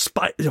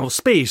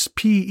 space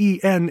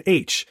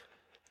PENH.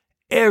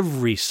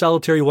 Every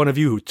solitary one of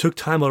you who took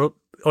time out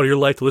of your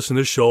life to listen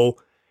to this show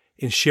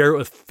and share it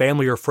with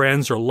family or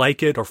friends or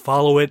like it or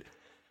follow it,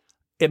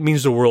 it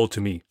means the world to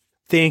me.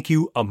 Thank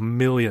you a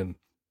million.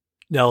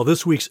 Now,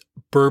 this week's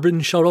bourbon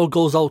shout-out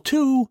goes out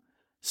to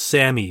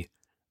Sammy.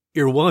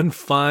 You're one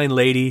fine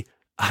lady.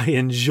 I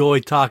enjoy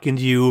talking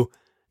to you.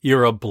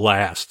 You're a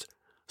blast.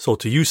 So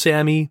to you,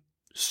 Sammy,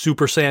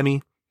 Super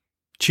Sammy,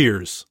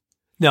 cheers.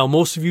 Now,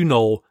 most of you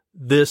know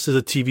this is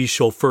a TV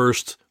show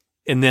first,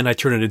 and then I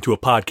turn it into a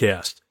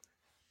podcast.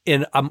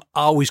 And I'm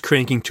always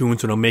cranking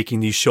tunes when I'm making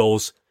these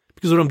shows,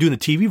 because when I'm doing the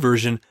TV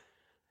version,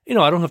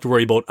 I don't have to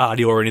worry about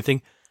audio or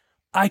anything.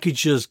 I could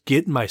just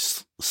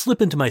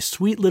slip into my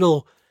sweet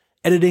little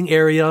editing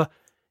area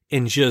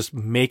and just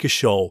make a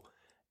show.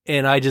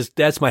 And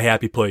that's my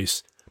happy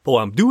place. But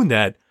while I'm doing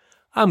that,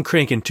 I'm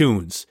cranking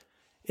tunes.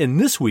 And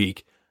this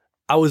week,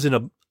 I was in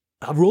a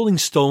Rolling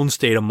Stone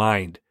state of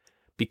mind,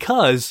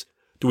 because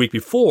the week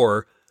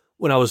before,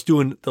 when I was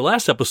doing the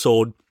last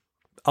episode,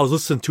 I was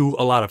listening to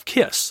a lot of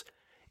Kiss.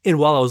 And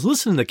while I was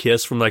listening to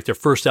Kiss from their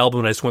first album,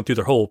 and I just went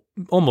through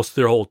almost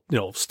their whole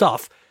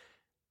stuff,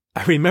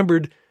 I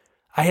remembered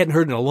I hadn't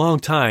heard in a long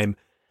time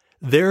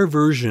their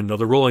version of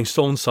the Rolling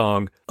Stone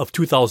song of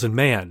 2000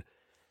 Man.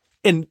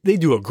 And they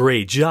do a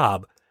great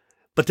job.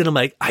 But then I'm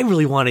like, I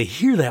really want to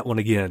hear that one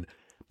again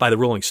by the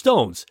Rolling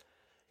Stones.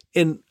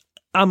 And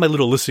on my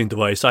little listening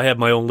device, I have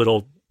my own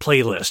little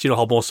playlist. You know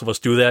how most of us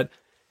do that?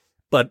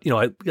 But,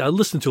 I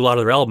listened to a lot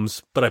of their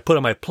albums, but I put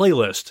on my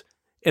playlist,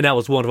 and that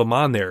was one of them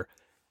on there.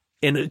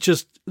 And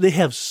they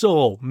have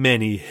so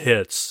many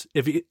hits.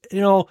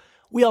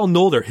 We all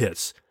know their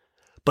hits,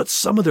 but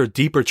some of their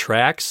deeper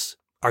tracks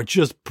are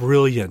just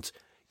brilliant.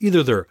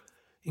 Either they're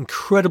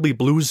incredibly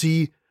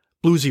bluesy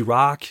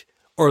rock,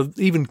 or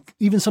even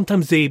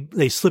sometimes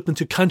they slip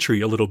into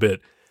country a little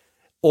bit,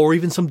 or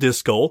even some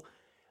disco,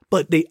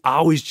 but they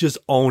always just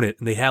own it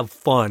and they have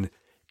fun.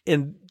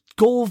 And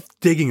go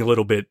digging a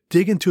little bit,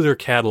 dig into their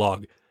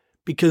catalog,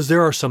 because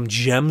there are some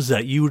gems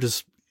that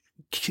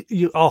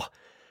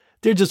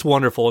they're just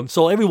wonderful. And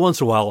so every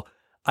once in a while,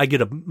 I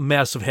get a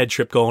massive head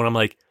trip going. I'm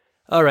like,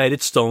 all right,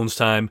 it's Stones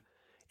time.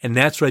 And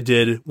that's what I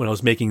did when I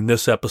was making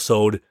this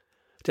episode.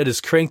 That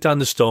is cranked on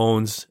the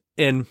Stones,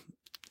 and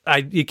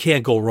you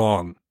can't go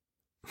wrong.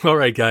 All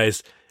right,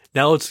 guys,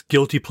 now it's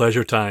guilty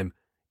pleasure time.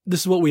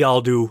 This is what we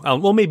all do.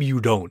 Well, maybe you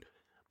don't,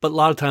 but a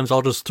lot of times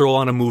I'll just throw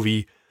on a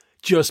movie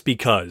just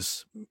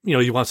because,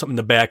 you want something in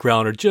the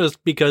background, or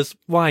just because,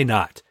 why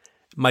not?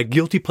 My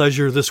guilty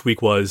pleasure this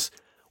week was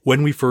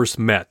When We First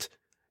Met.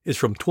 It's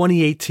from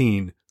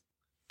 2018,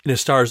 and it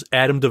stars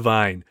Adam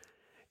Devine.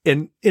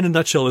 And in a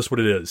nutshell, this is what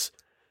it is.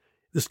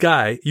 This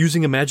guy,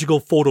 using a magical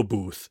photo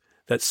booth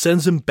that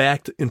sends him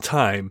back in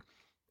time,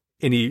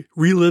 and he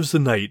relives the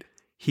night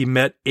he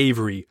met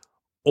Avery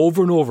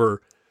over and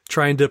over,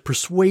 trying to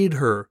persuade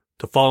her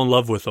to fall in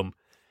love with him.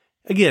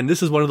 Again,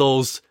 this is one of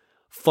those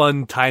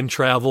fun time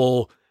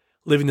travel,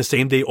 living the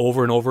same day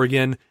over and over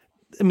again.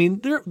 I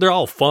mean, they're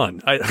all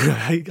fun.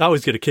 I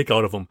always get a kick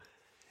out of them.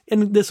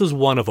 And this is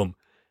one of them.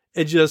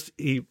 It just,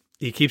 he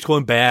keeps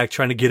going back,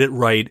 trying to get it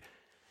right.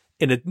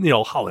 And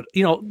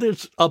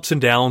there's ups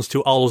and downs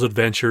to all those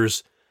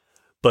adventures.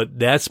 But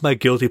that's my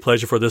guilty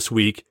pleasure for this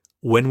week,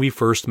 When We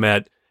First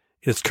Met.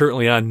 It's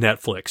currently on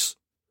Netflix.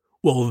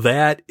 Well,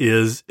 that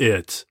is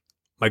it.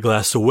 My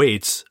glass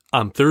awaits.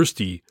 I'm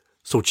thirsty.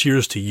 So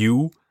cheers to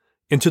you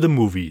and to the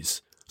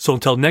movies. So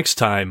until next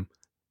time,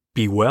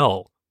 be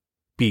well,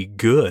 be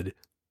good,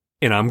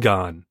 and I'm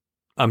gone.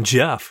 I'm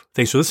Jeff.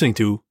 Thanks for listening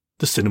to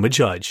The Cinema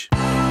Judge.